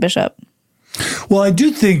had a good bishop. Well, I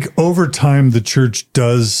do think over time the church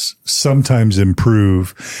does sometimes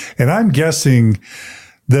improve, and I'm guessing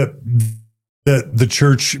that that the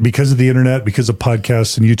church, because of the internet, because of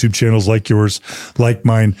podcasts and YouTube channels like yours, like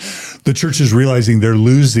mine, the church is realizing they're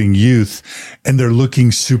losing youth and they're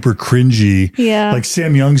looking super cringy. Yeah. Like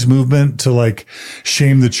Sam Young's movement to like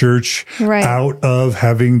shame the church out of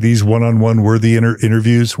having these one-on-one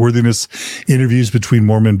worthiness interviews between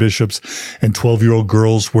Mormon bishops and 12-year-old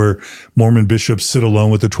girls, where Mormon bishops sit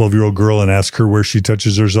alone with a 12-year-old girl and ask her where she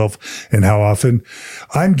touches herself and how often.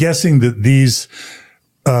 I'm guessing that these,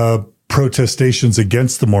 protestations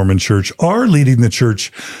against the Mormon church are leading the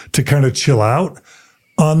church to kind of chill out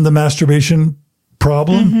on the masturbation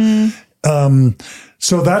problem.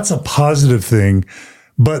 So that's a positive thing.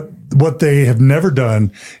 But what they have never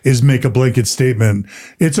done is make a blanket statement.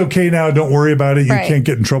 It's okay now. Don't worry about it. You can't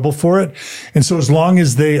get in trouble for it. And so as long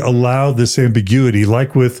as they allow this ambiguity,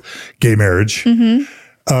 like with gay marriage,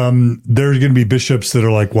 there's going to be bishops that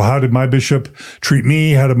are like, well, how did my bishop treat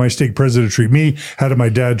me? How did my stake president treat me? How did my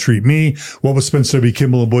dad treat me? What was Spencer W.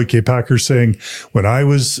 Kimball and Boyd K. Packer saying? When I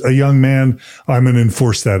was a young man, I'm going to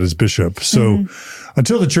enforce that as bishop. So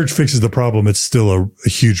until the church fixes the problem, it's still a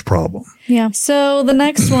huge problem. Yeah. So the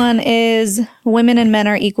next one is women and men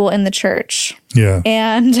are equal in the church. Yeah.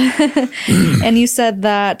 And, and you said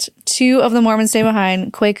that 2 of the Mormons stay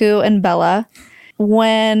behind, Kwaku and Bella.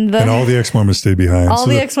 And all the ex-Mormons stayed behind.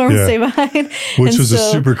 The ex-Mormons stay behind. Which was a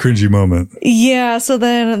super cringy moment. Yeah. So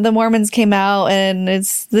then the Mormons came out and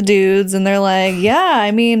it's the dudes and they're like, yeah,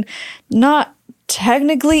 I mean, not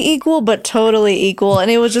technically equal, but totally equal.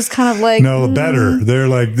 And it was just kind of like, no, better. They're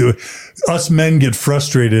like, us men get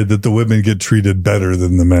frustrated that the women get treated better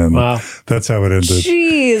than the men. Wow. That's how it ended.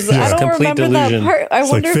 Jeez. I don't remember delusion. that part. I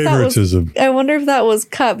wonder if that was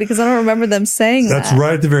cut, because I don't remember them saying that. That's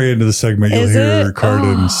right at the very end of the segment. You'll hear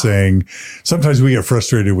Cardin saying, sometimes we get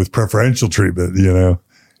frustrated with preferential treatment, you know?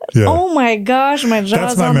 Yeah. Oh my gosh, my jaw's on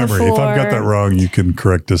the floor. That's my memory. If I've got that wrong, you can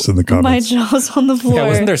correct us in the comments. My jaw's on the floor. Yeah,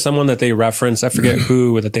 wasn't there someone that they referenced? I forget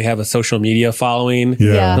who, that they have a social media following.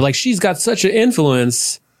 Yeah. They're like, she's got such an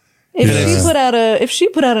influence. If she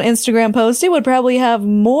put out an Instagram post, it would probably have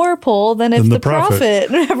more pull than if the prophet.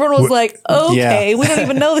 Everyone was like, okay, we don't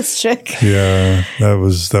even know this chick. Yeah, that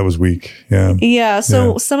was weak. Yeah. Yeah.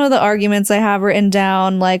 So some of the arguments I have written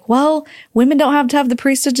down, like, well, women don't have to have the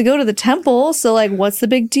priesthood to go to the temple. So like, what's the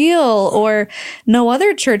big deal? Or no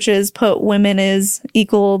other churches put women as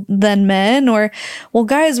equal than men. Or, well,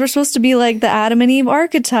 guys, we're supposed to be like the Adam and Eve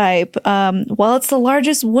archetype. Well, it's the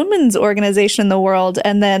largest women's organization in the world.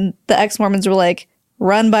 And then the ex-Mormons were like,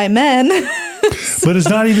 run by men. But it's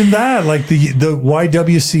not even that. Like the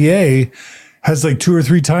YWCA has like 2 or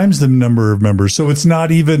 3 times the number of members. So it's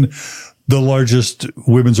not even the largest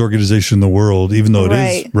women's organization in the world, even though it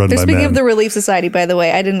is run by men. Speaking of the Relief Society, by the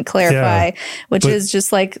way, I didn't clarify, which is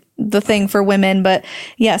just like the thing for women. But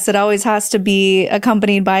yes, it always has to be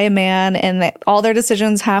accompanied by a man, and that all their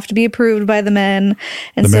decisions have to be approved by the men.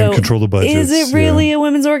 And the men control the budgets. Is it really a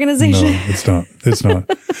women's organization? No, it's not. It's not.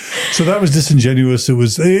 So that was disingenuous.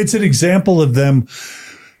 It's an example of them.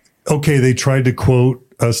 Okay, they tried to quote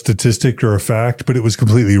a statistic or a fact, but it was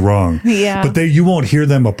completely wrong. Yeah. But you won't hear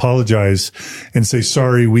them apologize and say,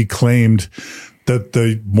 sorry, we claimed that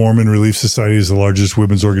the Mormon Relief Society is the largest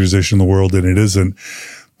women's organization in the world, and it isn't.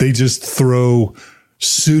 They just throw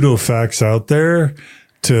pseudo facts out there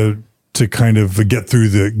to kind of get through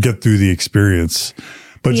the experience.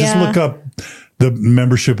 But just look up the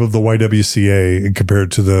membership of the YWCA and compare it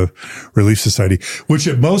to the Relief Society, which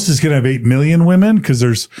at most is going to have 8 million women, because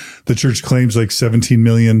the church claims like 17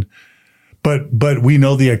 million. But we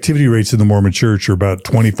know the activity rates in the Mormon church are about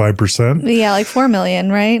 25%. Yeah, like 4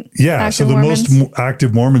 million, right? Yeah. Active so the Mormons. most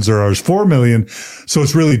active Mormons are ours, 4 million. So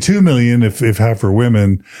it's really 2 million if half are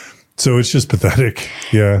women. So it's just pathetic.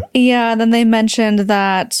 Yeah. Yeah. Then they mentioned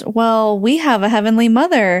that, well, we have a heavenly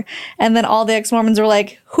mother. And then all the ex-Mormons were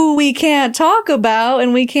like, who we can't talk about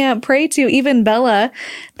and we can't pray to. Even Bella,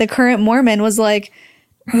 the current Mormon, was like,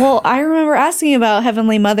 well, I remember asking about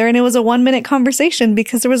Heavenly Mother, and it was a 1-minute conversation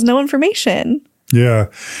because there was no information. Yeah.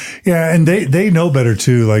 Yeah. And they know better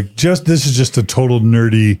too. Like, this is just a total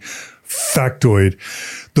nerdy factoid.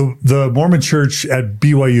 The Mormon Church at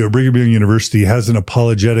BYU, or Brigham Young University, has an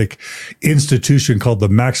apologetic institution called the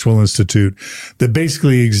Maxwell Institute that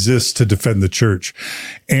basically exists to defend the church.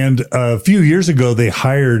 And a few years ago, they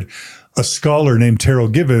hired a scholar named Terrell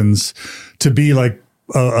Givens to be like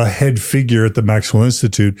a head figure at the Maxwell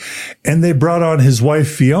Institute, and they brought on his wife,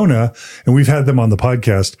 Fiona, and we've had them on the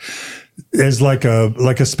podcast as like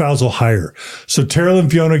a spousal hire. So Terrell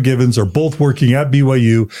and Fiona Givens are both working at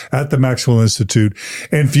BYU at the Maxwell Institute,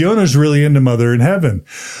 and Fiona's really into Mother in Heaven.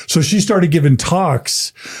 So she started giving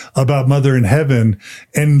talks about Mother in Heaven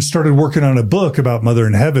and started working on a book about Mother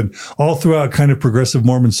in Heaven all throughout kind of progressive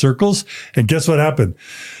Mormon circles. And guess what happened?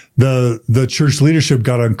 The church leadership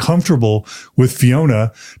got uncomfortable with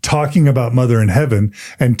Fiona talking about Mother in Heaven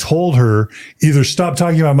and told her either stop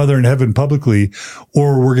talking about Mother in Heaven publicly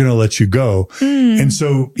or we're going to let you go. And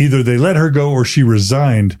so either they let her go or she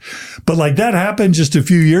resigned. But like that happened just a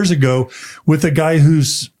few years ago with a guy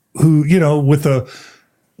with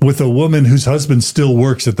a woman whose husband still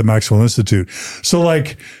works at the Maxwell Institute. So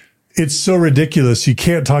like, it's so ridiculous. You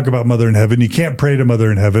can't talk about Mother in Heaven. You can't pray to Mother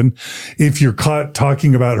in Heaven. If you're caught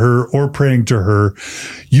talking about her or praying to her,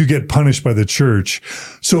 you get punished by the church.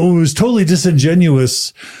 So it was totally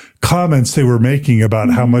disingenuous comments they were making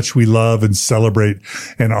about how much we love and celebrate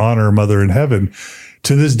and honor Mother in Heaven.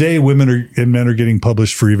 To this day, women and men are getting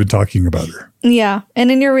published for even talking about her. Yeah. And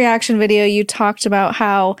in your reaction video, you talked about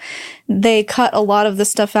how they cut a lot of the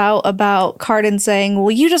stuff out about Cardin saying, well,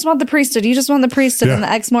 you just want the priesthood. You just want the priesthood. Yeah. And the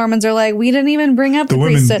ex-Mormons are like, we didn't even bring up the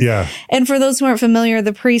priesthood. Yeah. And for those who aren't familiar,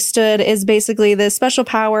 the priesthood is basically the special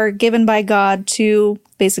power given by God to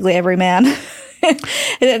basically every man.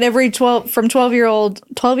 And every 12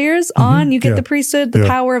 years on, you get the priesthood, the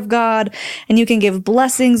power of God, and you can give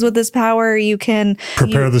blessings with this power. You can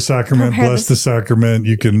prepare the sacrament, bless the sacrament.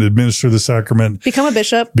 You can administer the sacrament, become a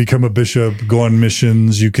bishop, go on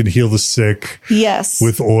missions. You can heal the sick. Yes.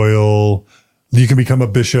 With oil. You can become a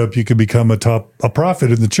bishop. You can become a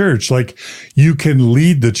prophet in the church. Like you can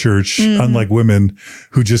lead the church, unlike women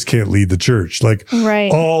who just can't lead the church. Like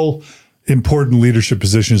all important leadership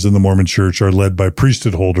positions in the Mormon church are led by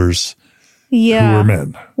priesthood holders who are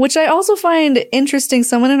men. Which I also find interesting.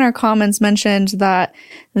 Someone in our comments mentioned that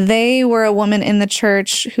they were a woman in the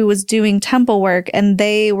church who was doing temple work and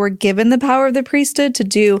they were given the power of the priesthood to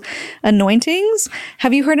do anointings.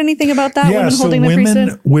 Have you heard anything about that?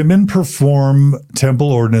 Yeah, women perform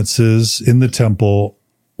temple ordinances in the temple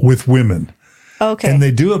with women. Okay. And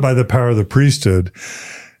they do it by the power of the priesthood.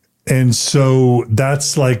 And so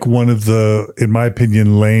that's like one of the, in my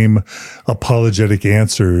opinion, lame apologetic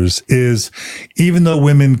answers is even though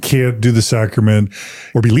women can't do the sacrament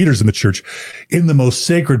or be leaders in the church, in the most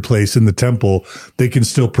sacred place in the temple, they can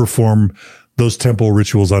still perform those temple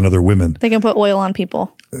rituals on other women. They can put oil on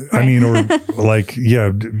people. I mean, or like,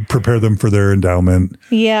 prepare them for their endowment.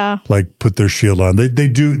 Yeah. Like put their shield on. They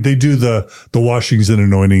do the washings and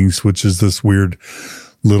anointings, which is this weird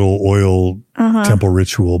little oil temple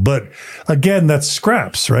ritual. But again, that's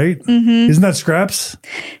scraps, right? Isn't that scraps?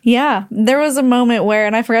 Yeah. There was a moment where,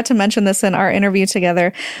 and I forgot to mention this in our interview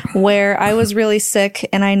together, where I was really sick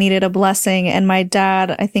and I needed a blessing. And my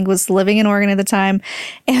dad, I think, was living in Oregon at the time.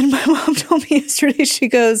 And my mom told me yesterday, she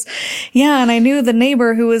goes, yeah, and I knew the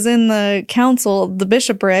neighbor who was in the council, the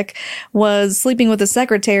bishopric, was sleeping with the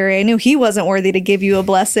secretary. I knew he wasn't worthy to give you a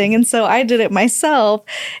blessing. And so I did it myself.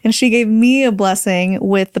 And she gave me a blessing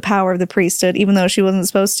with the power of the priesthood, even though she wasn't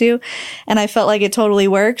supposed to. And I felt like it totally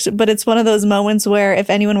worked. But it's one of those moments where if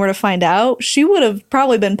anyone were to find out, she would have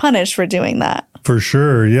probably been punished for doing that. For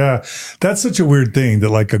sure. Yeah. That's such a weird thing that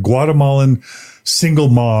like a Guatemalan single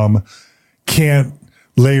mom can't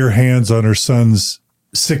lay her hands on her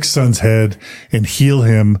sick son's head and heal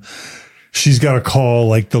him. She's got to call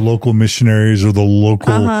like the local missionaries or the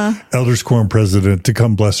local elders quorum president to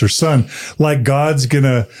come bless her son. Like God's going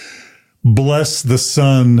to bless the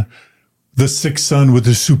sick son with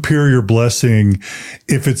a superior blessing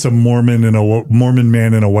if it's a Mormon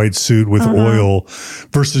man in a white suit with oil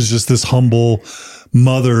versus just this humble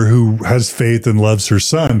mother who has faith and loves her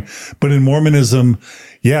son. But in Mormonism,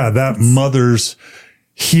 that mother's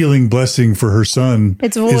healing blessing for her son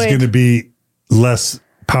is going to be less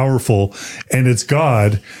powerful. And it's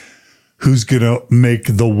God who's going to make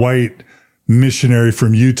the white missionary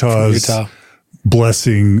from Utah's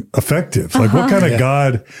blessing effective. Like what kind of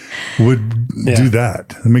God would do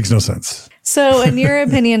that? It makes no sense. So in your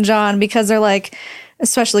opinion, John, because they're like,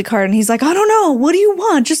 especially Cardin, he's like, I don't know. What do you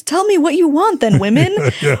want? Just tell me what you want then, women.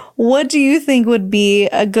 What do you think would be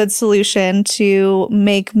a good solution to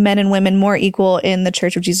make men and women more equal in the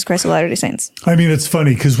Church of Jesus Christ of Latter-day Saints? I mean, it's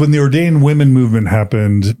funny because when the ordained women movement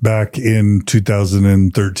happened back in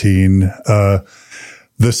 2013,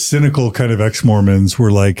 the cynical kind of ex-Mormons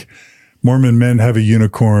were like, Mormon men have a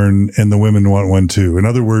unicorn and the women want one too. In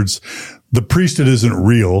other words, the priesthood isn't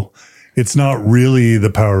real. It's not really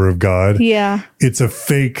the power of God. Yeah. It's a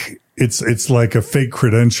fake it's like a fake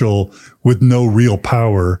credential with no real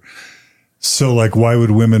power. So like, why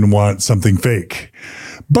would women want something fake?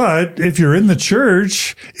 But if you're in the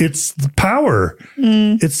church, it's the power.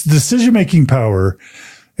 It's decision-making power.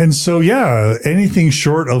 And so, yeah, anything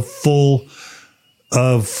short of full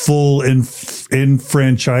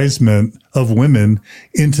enfranchisement of women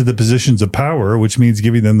into the positions of power, which means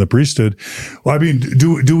giving them the priesthood. Well, I mean,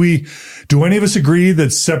 do any of us agree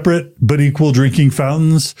that separate but equal drinking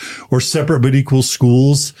fountains or separate but equal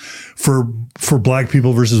schools for black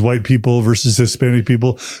people versus white people versus Hispanic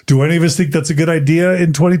people, do any of us think that's a good idea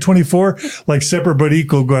in 2024? Like separate but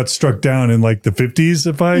equal got struck down in like the 50s,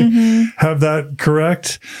 if I have that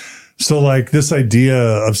correct. So like this idea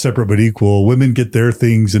of separate but equal, women get their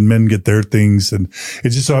things and men get their things. And it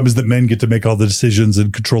just so happens that men get to make all the decisions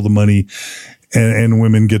and control the money and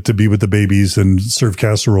women get to be with the babies and serve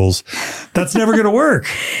casseroles. That's never going to work.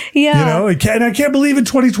 Yeah. You know, and I can't believe in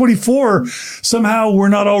 2024, somehow we're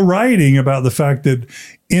not all rioting about the fact that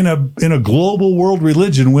in a global world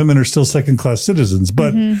religion, women are still second class citizens.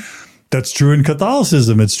 But that's true in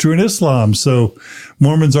Catholicism. It's true in Islam. So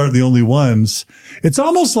Mormons aren't the only ones. It's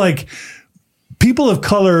almost like people of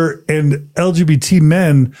color and LGBT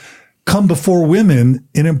men come before women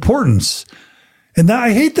in importance. And that,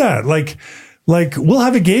 I hate that. Like we'll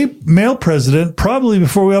have a gay male president probably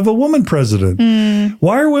before we have a woman president.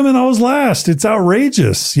 Why are women always last? It's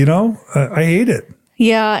outrageous. You know, I hate it.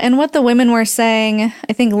 Yeah. And what the women were saying,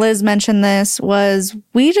 I think Liz mentioned this, was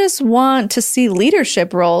we just want to see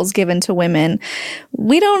leadership roles given to women.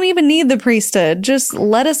 We don't even need the priesthood. Just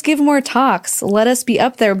let us give more talks. Let us be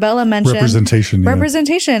up there. Bella mentioned representation.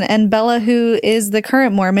 Representation. And Bella, who is the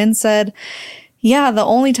current Mormon, said, yeah, the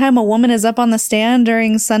only time a woman is up on the stand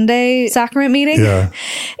during Sunday sacrament meeting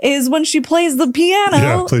is when she plays the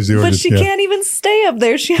piano, plays the organ, but she can't even stay up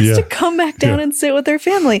there. She has to come back down and sit with her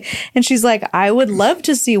family. And she's like, I would love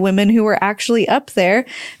to see women who were actually up there,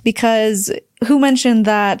 because who mentioned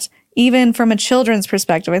that even from a children's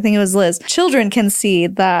perspective, I think it was Liz, children can see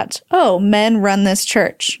that, oh, men run this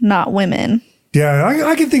church, not women. Yeah,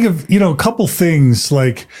 I can think of, a couple things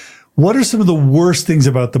like, what are some of the worst things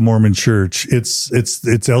about the Mormon church? It's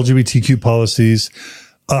LGBTQ policies.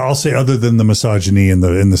 I'll say other than the misogyny and the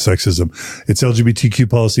sexism, it's LGBTQ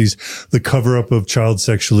policies, the cover up of child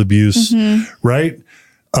sexual abuse, right?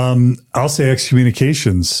 I'll say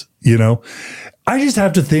excommunications, I just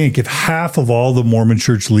have to think if half of all the Mormon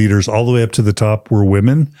church leaders all the way up to the top were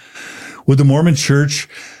women, would the Mormon church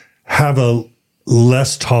have a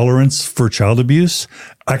less tolerance for child abuse?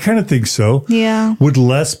 I kind of think so. Yeah. Would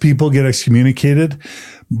less people get excommunicated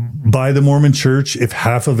by the Mormon church if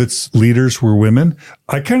half of its leaders were women?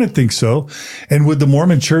 I kind of think so. And would the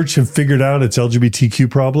Mormon church have figured out its LGBTQ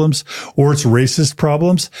problems or its racist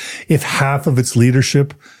problems if half of its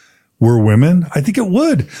leadership were women? I think it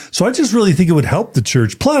would. So I just really think it would help the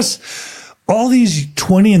church. Plus, all these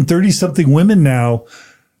 20 and 30 something women now,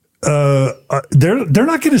 they're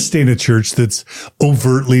not going to stay in a church that's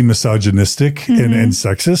overtly misogynistic and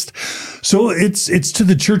sexist. So it's to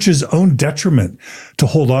the church's own detriment to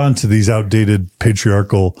hold on to these outdated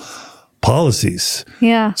patriarchal policies.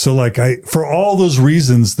 Yeah. So for all those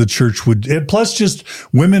reasons, the church would, and plus just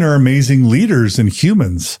women are amazing leaders and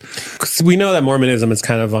humans. We know that Mormonism is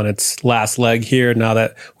kind of on its last leg here now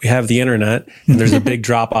that we have the internet and there's a big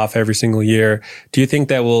drop off every single year. Do you think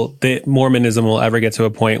that Mormonism will ever get to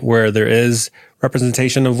a point where there is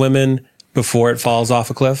representation of women before it falls off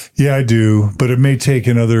a cliff? Yeah, I do. But it may take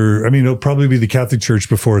it'll probably be the Catholic Church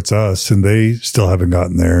before it's us, and they still haven't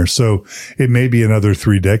gotten there. So it may be another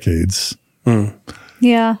 3 decades.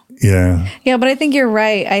 Yeah. Yeah. Yeah, but I think you're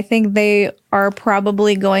right. I think they are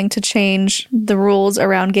probably going to change the rules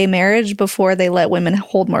around gay marriage before they let women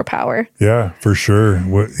hold more power. Yeah, for sure.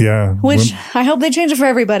 Which I hope they change it for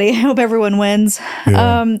everybody. I hope everyone wins.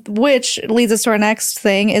 Yeah. Which leads us to our next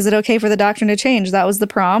thing. Is it okay for the doctrine to change? That was the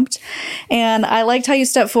prompt. And I liked how you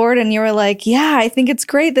stepped forward and you were like, yeah, I think it's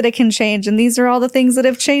great that it can change. And these are all the things that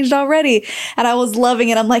have changed already. And I was loving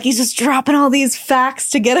it. I'm like, he's just dropping all these facts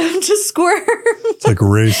to get him to squirm. It's like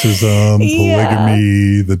racism,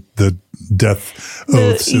 polygamy, the death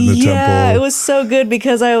oaths in the temple. Yeah, it was so good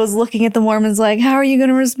because I was looking at the Mormons like, how are you going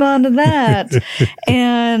to respond to that?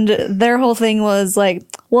 And their whole thing was like,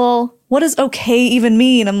 well, what does okay even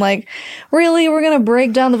mean? I'm like, really? We're going to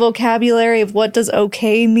break down the vocabulary of what does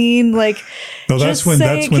okay mean? Like, no, that's when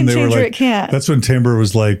they were like, that's when Tamber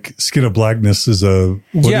was like, skin of blackness is a...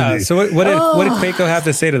 So what did Quaco have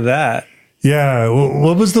to say to that? Yeah.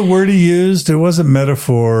 What was the word he used? It wasn't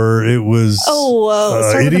metaphor. It was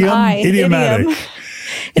idiom? Idiomatic.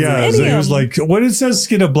 It's an it was like when it says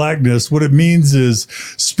skin of blackness, what it means is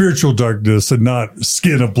spiritual darkness and not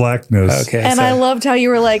skin of blackness. Okay. And I loved how you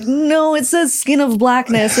were like, no, it says skin of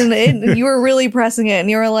blackness. And you were really pressing it. And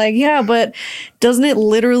you were like, yeah, but doesn't it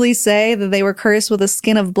literally say that they were cursed with a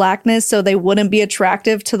skin of blackness so they wouldn't be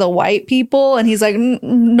attractive to the white people? And he's like,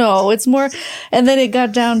 no, it's more. And then it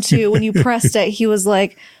got down to when you pressed it, he was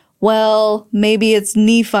like, well, maybe it's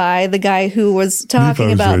Nephi, the guy who was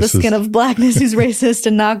talking about the skin of blackness, who's racist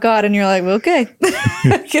and not God. And you're like, okay,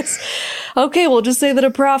 I guess, okay, we'll just say that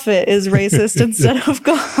a prophet is racist instead of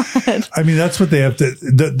God. I mean, that's what they have to,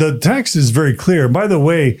 the text is very clear. By the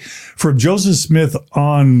way, from Joseph Smith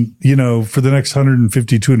on, for the next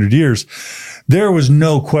 150, 200 years, there was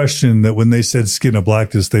no question that when they said skin of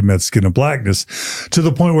blackness, they meant skin of blackness, to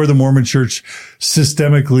the point where the Mormon church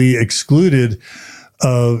systemically excluded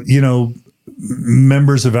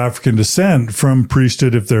members of African descent from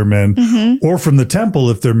priesthood if they're men, or from the temple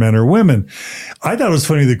if they're men or women. I thought it was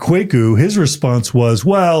funny that Kwaku, his response was,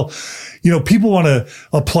 well, people want to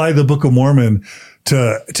apply the Book of Mormon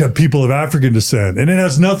to people of African descent. And it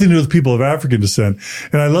has nothing to do with people of African descent.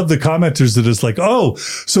 And I love the commenters that it's like, oh,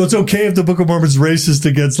 so it's okay if the Book of Mormon is racist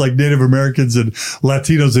against like Native Americans and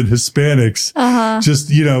Latinos and Hispanics.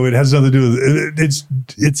 Just, it has nothing to do with it.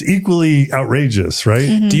 It's equally outrageous,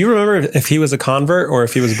 right? Do you remember if he was a convert or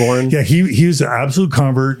if he was born? Yeah, he was an absolute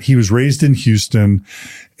convert. He was raised in Houston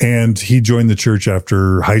and he joined the church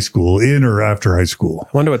after high school, after high school.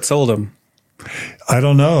 I wonder what sold him. I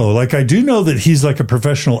don't know. Like, I do know that he's like a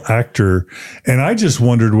professional actor. And I just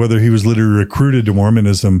wondered whether he was literally recruited to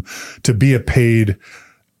Mormonism to be a paid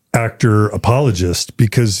actor apologist,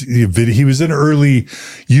 because he was in early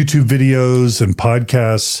YouTube videos and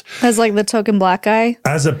podcasts. As like the token black guy?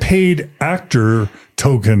 As a paid actor,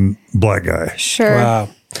 token black guy. Sure. Wow.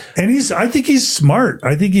 And I think he's smart.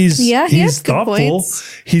 I think he's thoughtful.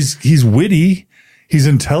 He's witty. He's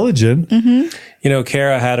intelligent.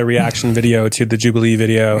 Kara had a reaction video to the Jubilee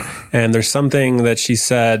video, and there's something that she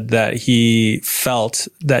said that he felt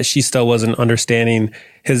that she still wasn't understanding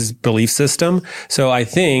his belief system. So I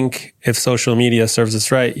think if social media serves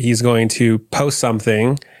us right, he's going to post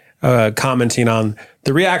something commenting on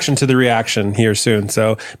the reaction to the reaction here soon.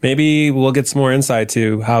 So maybe we'll get some more insight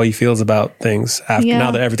to how he feels about things now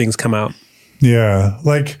that everything's come out. Yeah.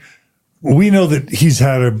 Like, we know that he's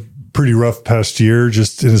had a pretty rough past year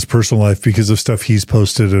just in his personal life because of stuff he's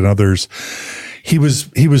posted and others. He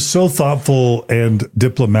was so thoughtful and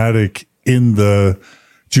diplomatic in the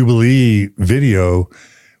Jubilee video.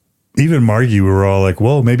 Even Margie, we were all like,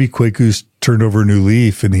 well, maybe Kwaku's turned over a new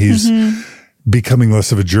leaf and he's becoming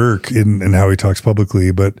less of a jerk in how he talks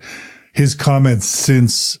publicly. But his comments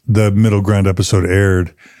since the Middle Ground episode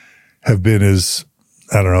aired have been as,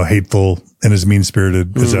 hateful and as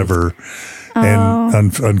mean-spirited as ever.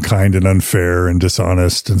 And unkind and unfair and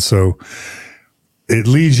dishonest. And so it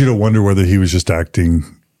leads you to wonder whether he was just acting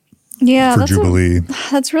for Jubilee.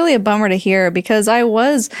 That's really a bummer to hear, because I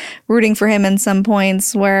was rooting for him in some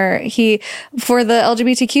points where for the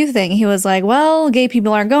LGBTQ thing, he was like, well, gay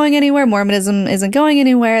people aren't going anywhere. Mormonism isn't going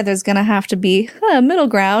anywhere. There's going to have to be a middle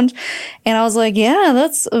ground. And I was like, yeah,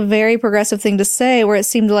 that's a very progressive thing to say, where it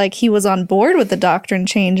seemed like he was on board with the doctrine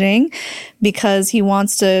changing because he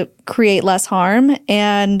wants to create less harm.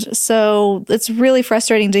 And so it's really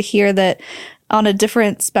frustrating to hear that on a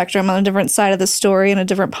different spectrum, on a different side of the story, in a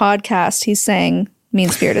different podcast, he's saying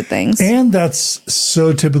mean-spirited things. And that's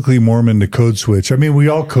so typically Mormon to code switch. I mean, we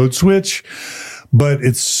all code switch, but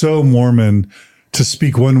it's so Mormon to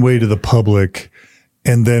speak one way to the public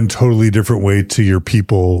and then totally different way to your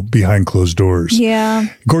people behind closed doors. Yeah.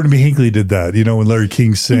 Gordon B. Hinckley did that. When Larry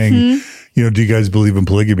King's saying, do you guys believe in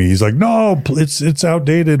polygamy? He's like, no, it's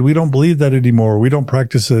outdated. We don't believe that anymore. We don't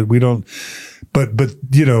practice it. We don't. But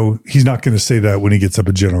he's not going to say that when he gets up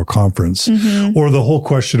at General Conference. Or the whole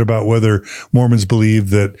question about whether Mormons believe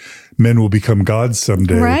that men will become gods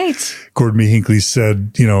someday. Right. Gordon B. Hinckley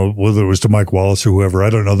said, whether it was to Mike Wallace or whoever, I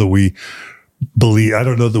don't know that we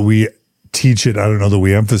teach it. I don't know that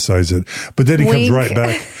we emphasize it. But then he comes right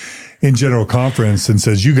back in General Conference and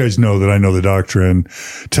says, you guys know that I know the doctrine,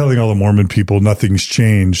 telling all the Mormon people nothing's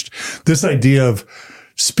changed. This idea of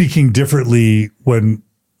speaking differently when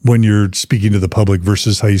you're speaking to the public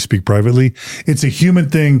versus how you speak privately, it's a human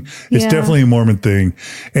thing. It's definitely a Mormon thing.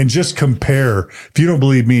 And just compare, if you don't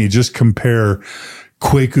believe me, just compare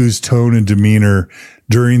Kwaku's tone and demeanor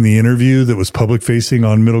during the interview that was public facing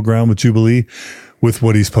on Middle Ground with Jubilee with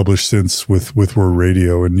what he's published since with Word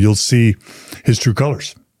Radio, and you'll see his true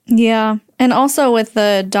colors. Yeah. And also with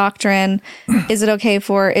the doctrine, is it okay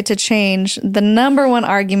for it to change? The number one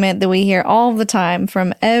argument that we hear all the time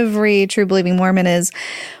from every true believing Mormon is,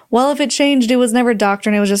 well, if it changed, it was never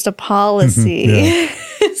doctrine. It was just a policy.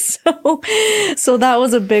 So that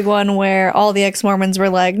was a big one where all the ex-Mormons were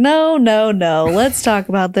like, no, let's talk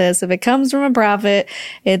about this. If it comes from a prophet,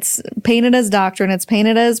 it's painted as doctrine. It's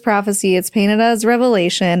painted as prophecy. It's painted as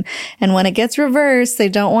revelation. And when it gets reversed, they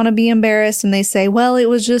don't want to be embarrassed. And they say, well, it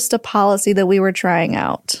was just a policy that we were trying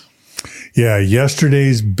out. Yeah.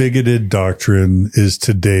 Yesterday's bigoted doctrine is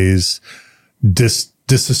today's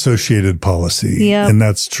disassociated policy. Yep. And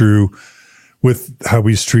that's true with how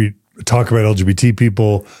we talk about LGBT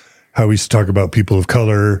people, how we used to talk about people of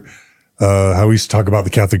color, how we used to talk about the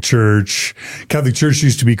Catholic Church. Catholic Church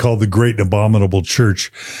used to be called the Great and Abominable Church.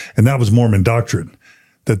 And that was Mormon doctrine,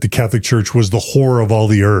 that the Catholic Church was the whore of all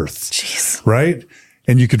the earth. Jeez. Right?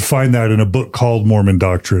 And you could find that in a book called Mormon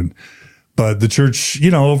Doctrine. But the church,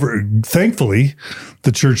 thankfully,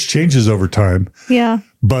 the church changes over time. Yeah.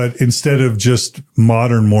 But instead of just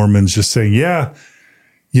modern Mormons just saying,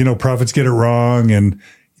 prophets get it wrong, and,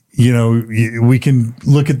 we can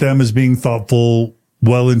look at them as being thoughtful,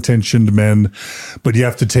 well-intentioned men, but you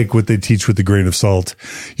have to take what they teach with a grain of salt.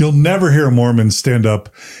 You'll never hear a Mormon stand up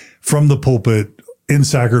from the pulpit in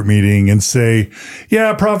sacrament meeting and say,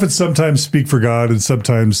 yeah, prophets sometimes speak for God and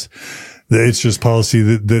sometimes it's just policy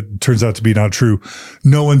that turns out to be not true.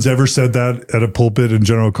 No one's ever said that at a pulpit and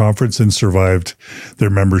general conference and survived their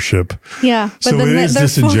membership. Yeah. But so it is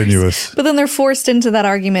disingenuous. But then they're forced into that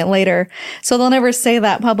argument later. So they'll never say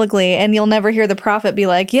that publicly, and you'll never hear the prophet be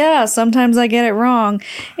like, yeah, sometimes I get it wrong.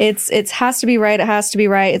 It has to be right. It has to be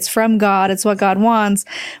right. It's from God. It's what God wants.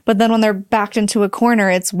 But then when they're backed into a corner,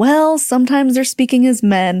 it's, well, sometimes they're speaking as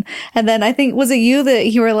men. And then I think, was it you that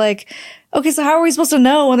you were like, okay, so how are we supposed to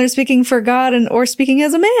know when they're speaking for God or speaking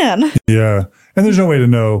as a man? Yeah. And there's no way to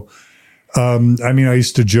know. I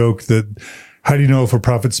used to joke that, how do you know if a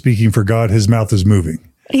prophet's speaking for God, his mouth is moving?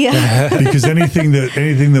 Yeah. Because anything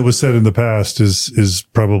that was said in the past is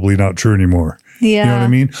probably not true anymore. Yeah. You know what I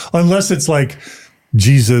mean? Unless it's like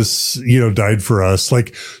Jesus, died for us,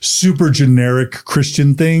 like super generic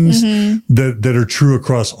Christian things that are true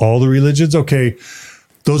across all the religions. Okay.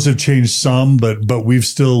 Those have changed some, but we've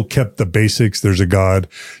still kept the basics. There's a God.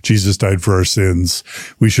 Jesus died for our sins.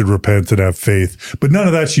 We should repent and have faith. But none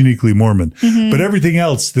of that's uniquely Mormon. But everything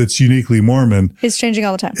else that's uniquely Mormon is changing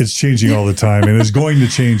all the time. It's changing all the time and is going to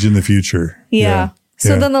change in the future. Yeah.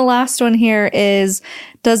 So then the last one here is,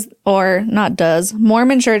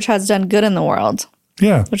 Mormon Church has done good in the world.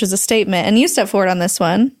 Yeah. Which is a statement. And you step forward on this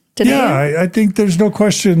one. I think there's no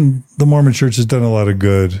question the Mormon Church has done a lot of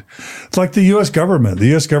good. It's like the U.S. government. The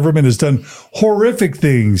U.S. government has done horrific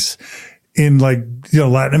things in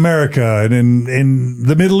Latin America and in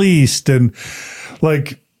the Middle East and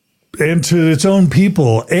to its own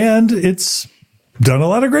people. And it's done a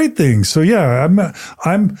lot of great things. So yeah,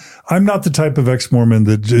 I'm not the type of ex-Mormon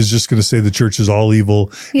that is just going to say the church is all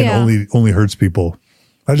evil and only hurts people.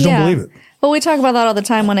 I just don't believe it. Well, we talk about that all the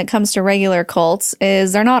time when it comes to regular cults,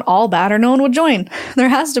 is they're not all bad or no one would join. There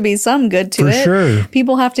has to be some good to it. Sure.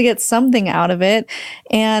 People have to get something out of it.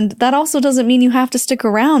 And that also doesn't mean you have to stick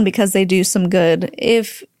around because they do some good.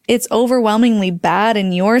 If it's overwhelmingly bad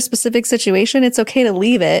in your specific situation, it's okay to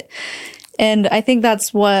leave it. And I think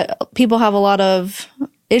that's what people have a lot of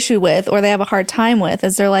issue with, or they have a hard time with,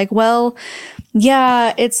 is they're like, well,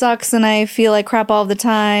 yeah, it sucks and I feel like crap all the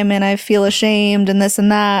time and I feel ashamed and this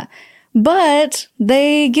and that. But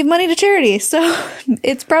they give money to charity, so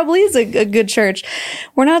it probably is a good church.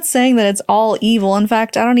 We're not saying that it's all evil. In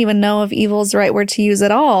fact, I don't even know if evil is the right word to use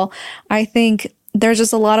at all. I think there's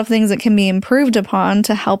just a lot of things that can be improved upon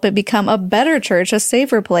to help it become a better church, a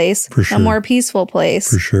safer place, a more peaceful place.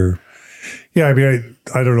 For sure. Yeah,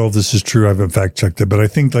 I don't know if this is true. I haven't fact checked it, but I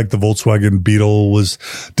think the Volkswagen Beetle was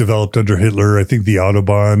developed under Hitler. I think the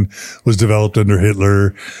Autobahn was developed under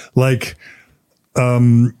Hitler.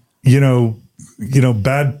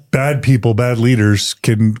 Bad people, bad leaders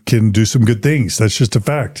can do some good things. That's just a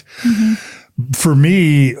fact. For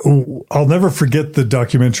me, I'll never forget the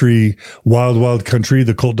documentary Wild Wild Country,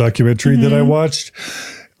 the cult documentary that I watched,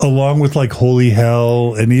 along with Holy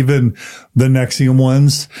Hell and even the Nexium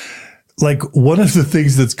ones. One of the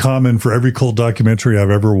things that's common for every cult documentary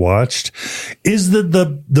I've ever watched is that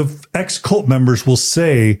the ex-cult members will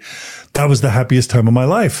say, that was the happiest time of my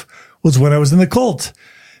life, was when I was in the cult.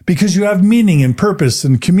 Because you have meaning and purpose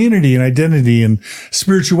and community and identity and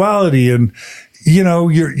spirituality, and you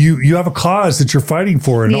have a cause that you're fighting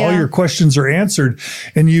for, and all your questions are answered,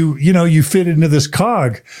 and you fit into this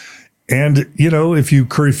cog. And, you know, if you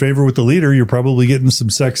curry favor with the leader, you're probably getting some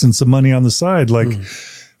sex and some money on the side. Like,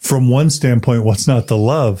 from one standpoint, what's not to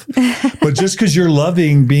love? But just because you're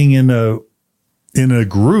loving being in a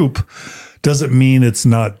group doesn't mean it's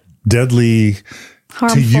not deadly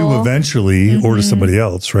Harmful. to you eventually or to somebody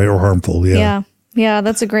else, right? Or harmful. Yeah. Yeah,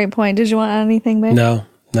 that's a great point. Did you want to add anything, babe? No.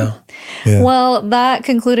 Yeah. Well, that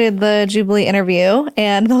concluded the Jubilee interview,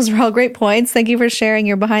 and those were all great points. Thank you for sharing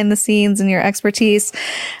your behind the scenes and your expertise.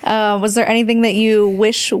 Was there anything that you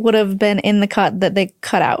wish would have been in the cut that they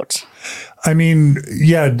cut out? I mean,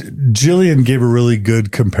 yeah, Jillian gave a really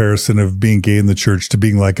good comparison of being gay in the church to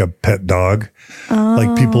being like a pet dog.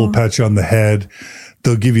 Like people will pat you on the head.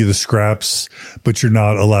 They'll give you the scraps, but you're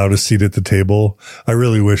not allowed a seat at the table. I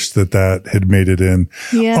really wish that had made it in.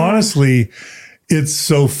 Yeah. Honestly, it's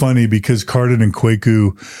so funny because Cardin and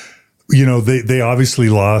Kwaku, you know, they obviously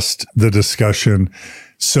lost the discussion.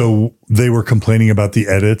 So they were complaining about the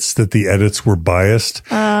edits, that the edits were biased.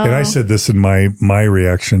 And I said this in my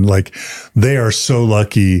reaction, like they are so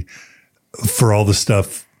lucky for all the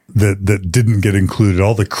stuff that didn't get included,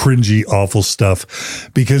 all the cringy, awful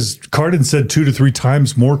stuff, because Cardin said 2 to 3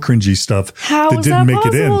 times more cringy stuff that didn't make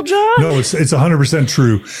it in. John? No, it's 100%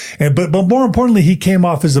 true. And but more importantly, he came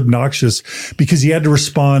off as obnoxious because he had to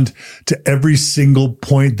respond to every single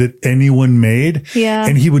point that anyone made. Yeah.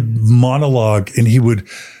 And he would monologue and he would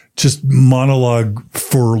just monologue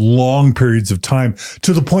for long periods of time,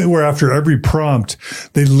 to the point where after every prompt,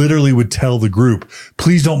 they literally would tell the group,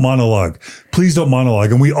 please don't monologue. Please don't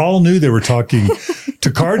monologue. And we all knew they were talking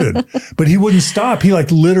to Cardin, but he wouldn't stop. He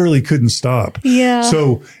like literally couldn't stop. Yeah.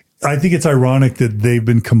 So I think it's ironic that they've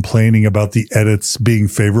been complaining about the edits being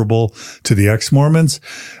favorable to the ex-Mormons.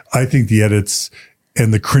 I think the edits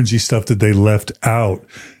and the cringy stuff that they left out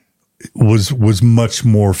was much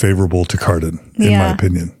more favorable to Cardin, in my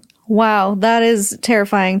opinion. Wow, that is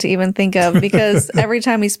terrifying to even think of, because every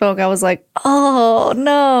time he spoke, I was like, oh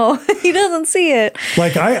no, he doesn't see it.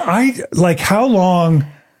 Like I like, how long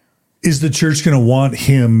is the church going to want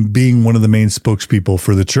him being one of the main spokespeople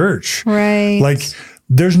for the church? Right. Like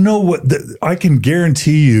there's I can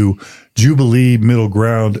guarantee you Jubilee, Middle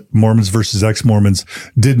Ground, Mormons versus ex-Mormons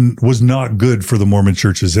was not good for the Mormon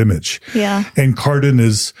church's image. Yeah. And Cardin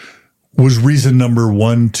was reason number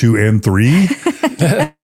 1, 2, and 3.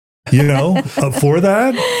 You know, for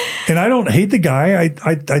that. And I don't hate the guy.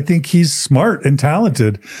 I think he's smart and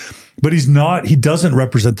talented, but he doesn't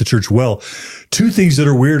represent the church well. 2 things that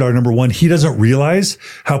are weird are, number 1, he doesn't realize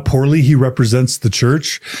how poorly he represents the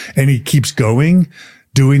church, and he keeps going,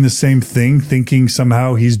 doing the same thing, thinking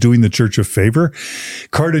somehow he's doing the church a favor.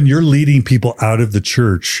 Cardin, you're leading people out of the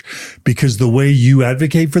church because the way you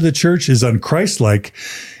advocate for the church is unchristlike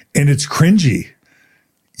and it's cringy.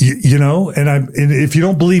 You know, and if you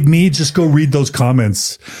don't believe me, just go read those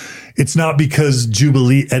comments. It's not because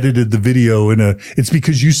Jubilee edited the video it's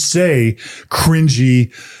because you say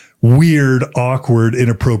cringy, weird, awkward,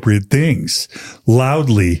 inappropriate things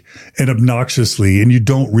loudly and obnoxiously, and you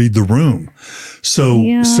don't read the room. So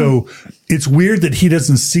it's weird that he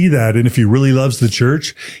doesn't see that. And if he really loves the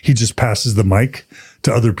church, he just passes the mic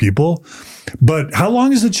to other people. But how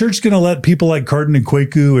long is the church going to let people like Cardin and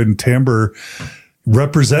Kwaku and Tamber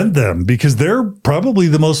represent them? Because they're probably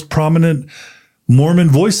the most prominent Mormon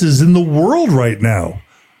voices in the world right now.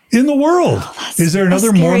 In the world. Is there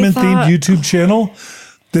another Mormon-themed YouTube channel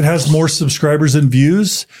that has more subscribers and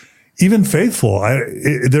views? Even Faithful.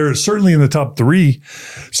 They're certainly in the top 3.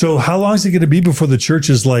 So how long is it going to be before the church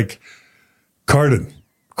is like, Cardin,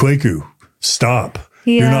 Kwaku, stop.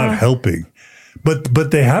 Yeah. You're not helping.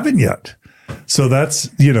 But they haven't yet. So that's,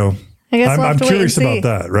 you know, I guess I'm curious about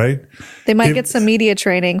that, right? They might get some media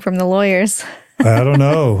training from the lawyers. I don't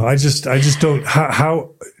know. I just don't.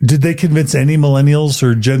 How did they convince any millennials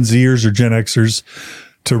or Gen Zers or Gen Xers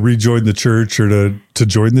to rejoin the church or to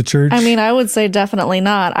join the church? I mean, I would say definitely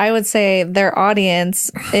not. I would say their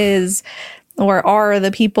audience is or are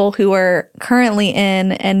the people who are currently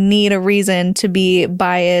in and need a reason to be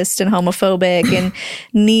biased and homophobic and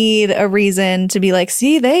need a reason to be like,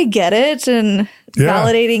 see, they get it, and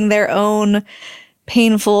validating their own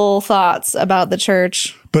painful thoughts about the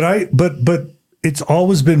church. But it's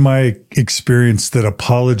always been my experience that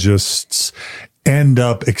apologists end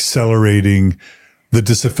up accelerating the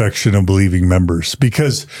disaffection of believing members,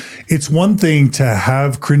 because it's one thing to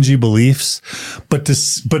have cringy beliefs, but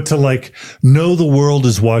to like know the world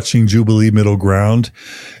is watching Jubilee Middle Ground,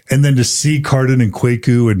 and then to see Cardin and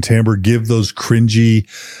Kwaku and Tamber give those cringy,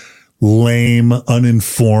 lame,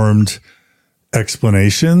 uninformed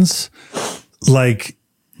explanations, like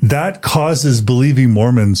that causes believing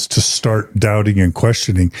Mormons to start doubting and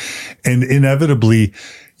questioning, and inevitably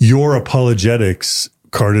your apologetics,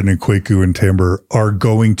 Cardin and Kwaku and Timber, are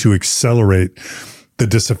going to accelerate the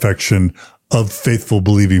disaffection of faithful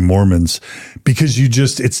believing Mormons because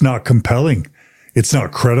it's not compelling. It's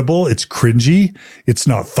not credible. It's cringy. It's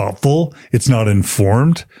not thoughtful. It's not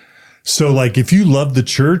informed. So like, if you love the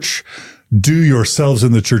church, do yourselves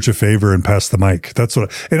in the church a favor and pass the mic. That's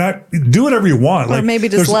I do whatever you want. Or like, maybe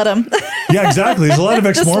just let them. Yeah, exactly. There's a lot of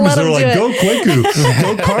ex-Mormons that are like, go Kwaku,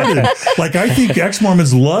 go Cardin. Like, I think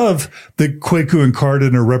ex-Mormons love that Kwaku and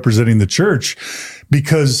Cardin are representing the church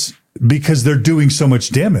because they're doing so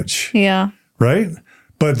much damage. Yeah. Right?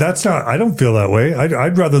 But I don't feel that way.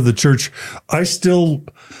 I'd rather the church, I still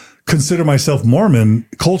consider myself Mormon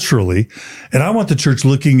culturally, and I want the church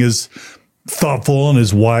looking as thoughtful and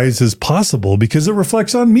as wise as possible because it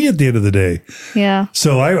reflects on me at the end of the day. Yeah.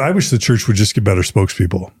 So I wish the church would just get better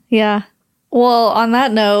spokespeople. Yeah. Well, on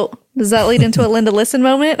that note, does that lead into a Linda Listen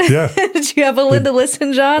moment? Yeah. Did you have a Linda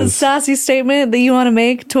Listen, John? Sassy statement that you want to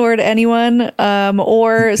make toward anyone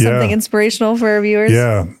or something inspirational for our viewers?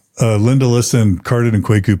 Yeah. Linda Listen, Cardin and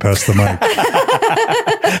Kwaku, pass the mic.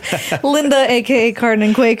 Linda, a.k.a. Cardin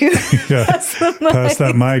and Kwaku. Yeah. Pass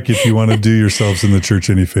that mic if you want to do yourselves in the church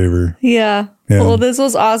any favor. Yeah. Well, this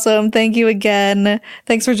was awesome. Thank you again.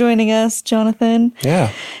 Thanks for joining us, Jonathan.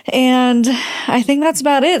 Yeah. And I think that's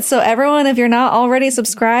about it. So everyone, if you're not already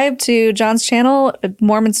subscribed to John's channel,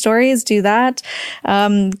 Mormon Stories, do that.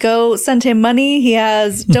 Go send him money. He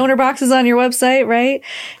has donor boxes on your website, right?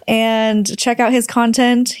 And check out his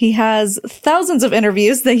content. He has thousands of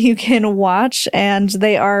interviews that you can watch, and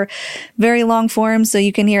they are very long form, so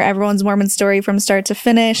you can hear everyone's Mormon story from start to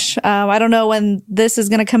finish. I don't know when this is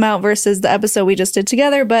going to come out versus the episode we just did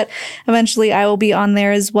together, but eventually I will be on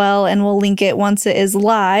there as well, and we'll link it once it is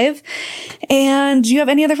live. And do you have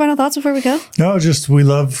any other final thoughts before we go? No, just we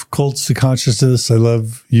love Cults to Consciousness. I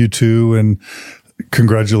love you too, and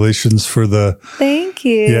congratulations for the thank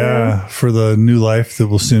you. Yeah, for the new life that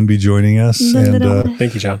will soon be joining us. And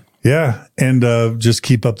thank you, John. Yeah, and just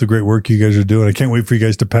keep up the great work you guys are doing. I can't wait for you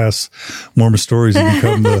guys to pass Mormon Stories and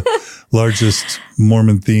become the largest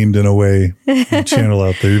Mormon themed, in a way, channel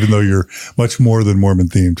out there, even though you're much more than Mormon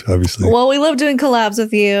themed, obviously. Well, we love doing collabs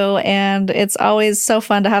with you, and it's always so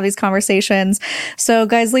fun to have these conversations. So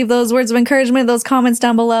guys, leave those words of encouragement, those comments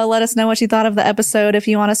down below. Let us know what you thought of the episode. If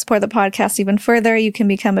you want to support the podcast even further, you can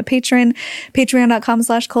become a patron,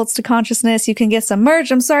 patreon.com/cults to consciousness. You can get some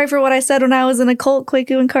merch. I'm sorry for what I said when I was in a cult.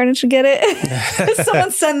 Kwaku and Cardin should get it.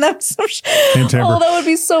 Someone send them some oh, that would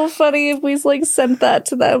be so funny if we sent that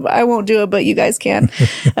to them. I won't do it, but you guys can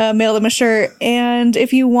mail them a shirt. And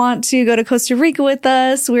if you want to go to Costa Rica with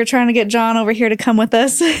us, we're trying to get John over here to come with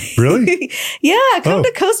us. Really? Yeah, come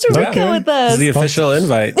to Costa Rica with us. This is the official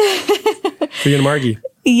invite for you and Margie.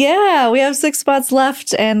 Yeah, we have 6 spots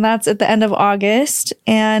left, and that's at the end of August.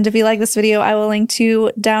 And if you like this video, I will link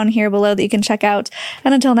to down here below that you can check out.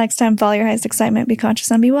 And until next time, follow your highest excitement, be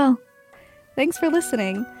conscious, and be well. Thanks for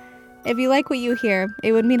listening. If you like what you hear,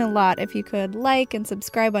 it would mean a lot if you could like and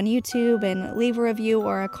subscribe on YouTube and leave a review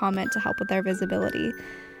or a comment to help with our visibility.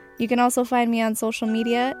 You can also find me on social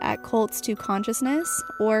media at cults2consciousness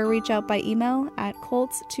or reach out by email at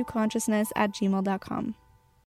cults2consciousness@gmail.com.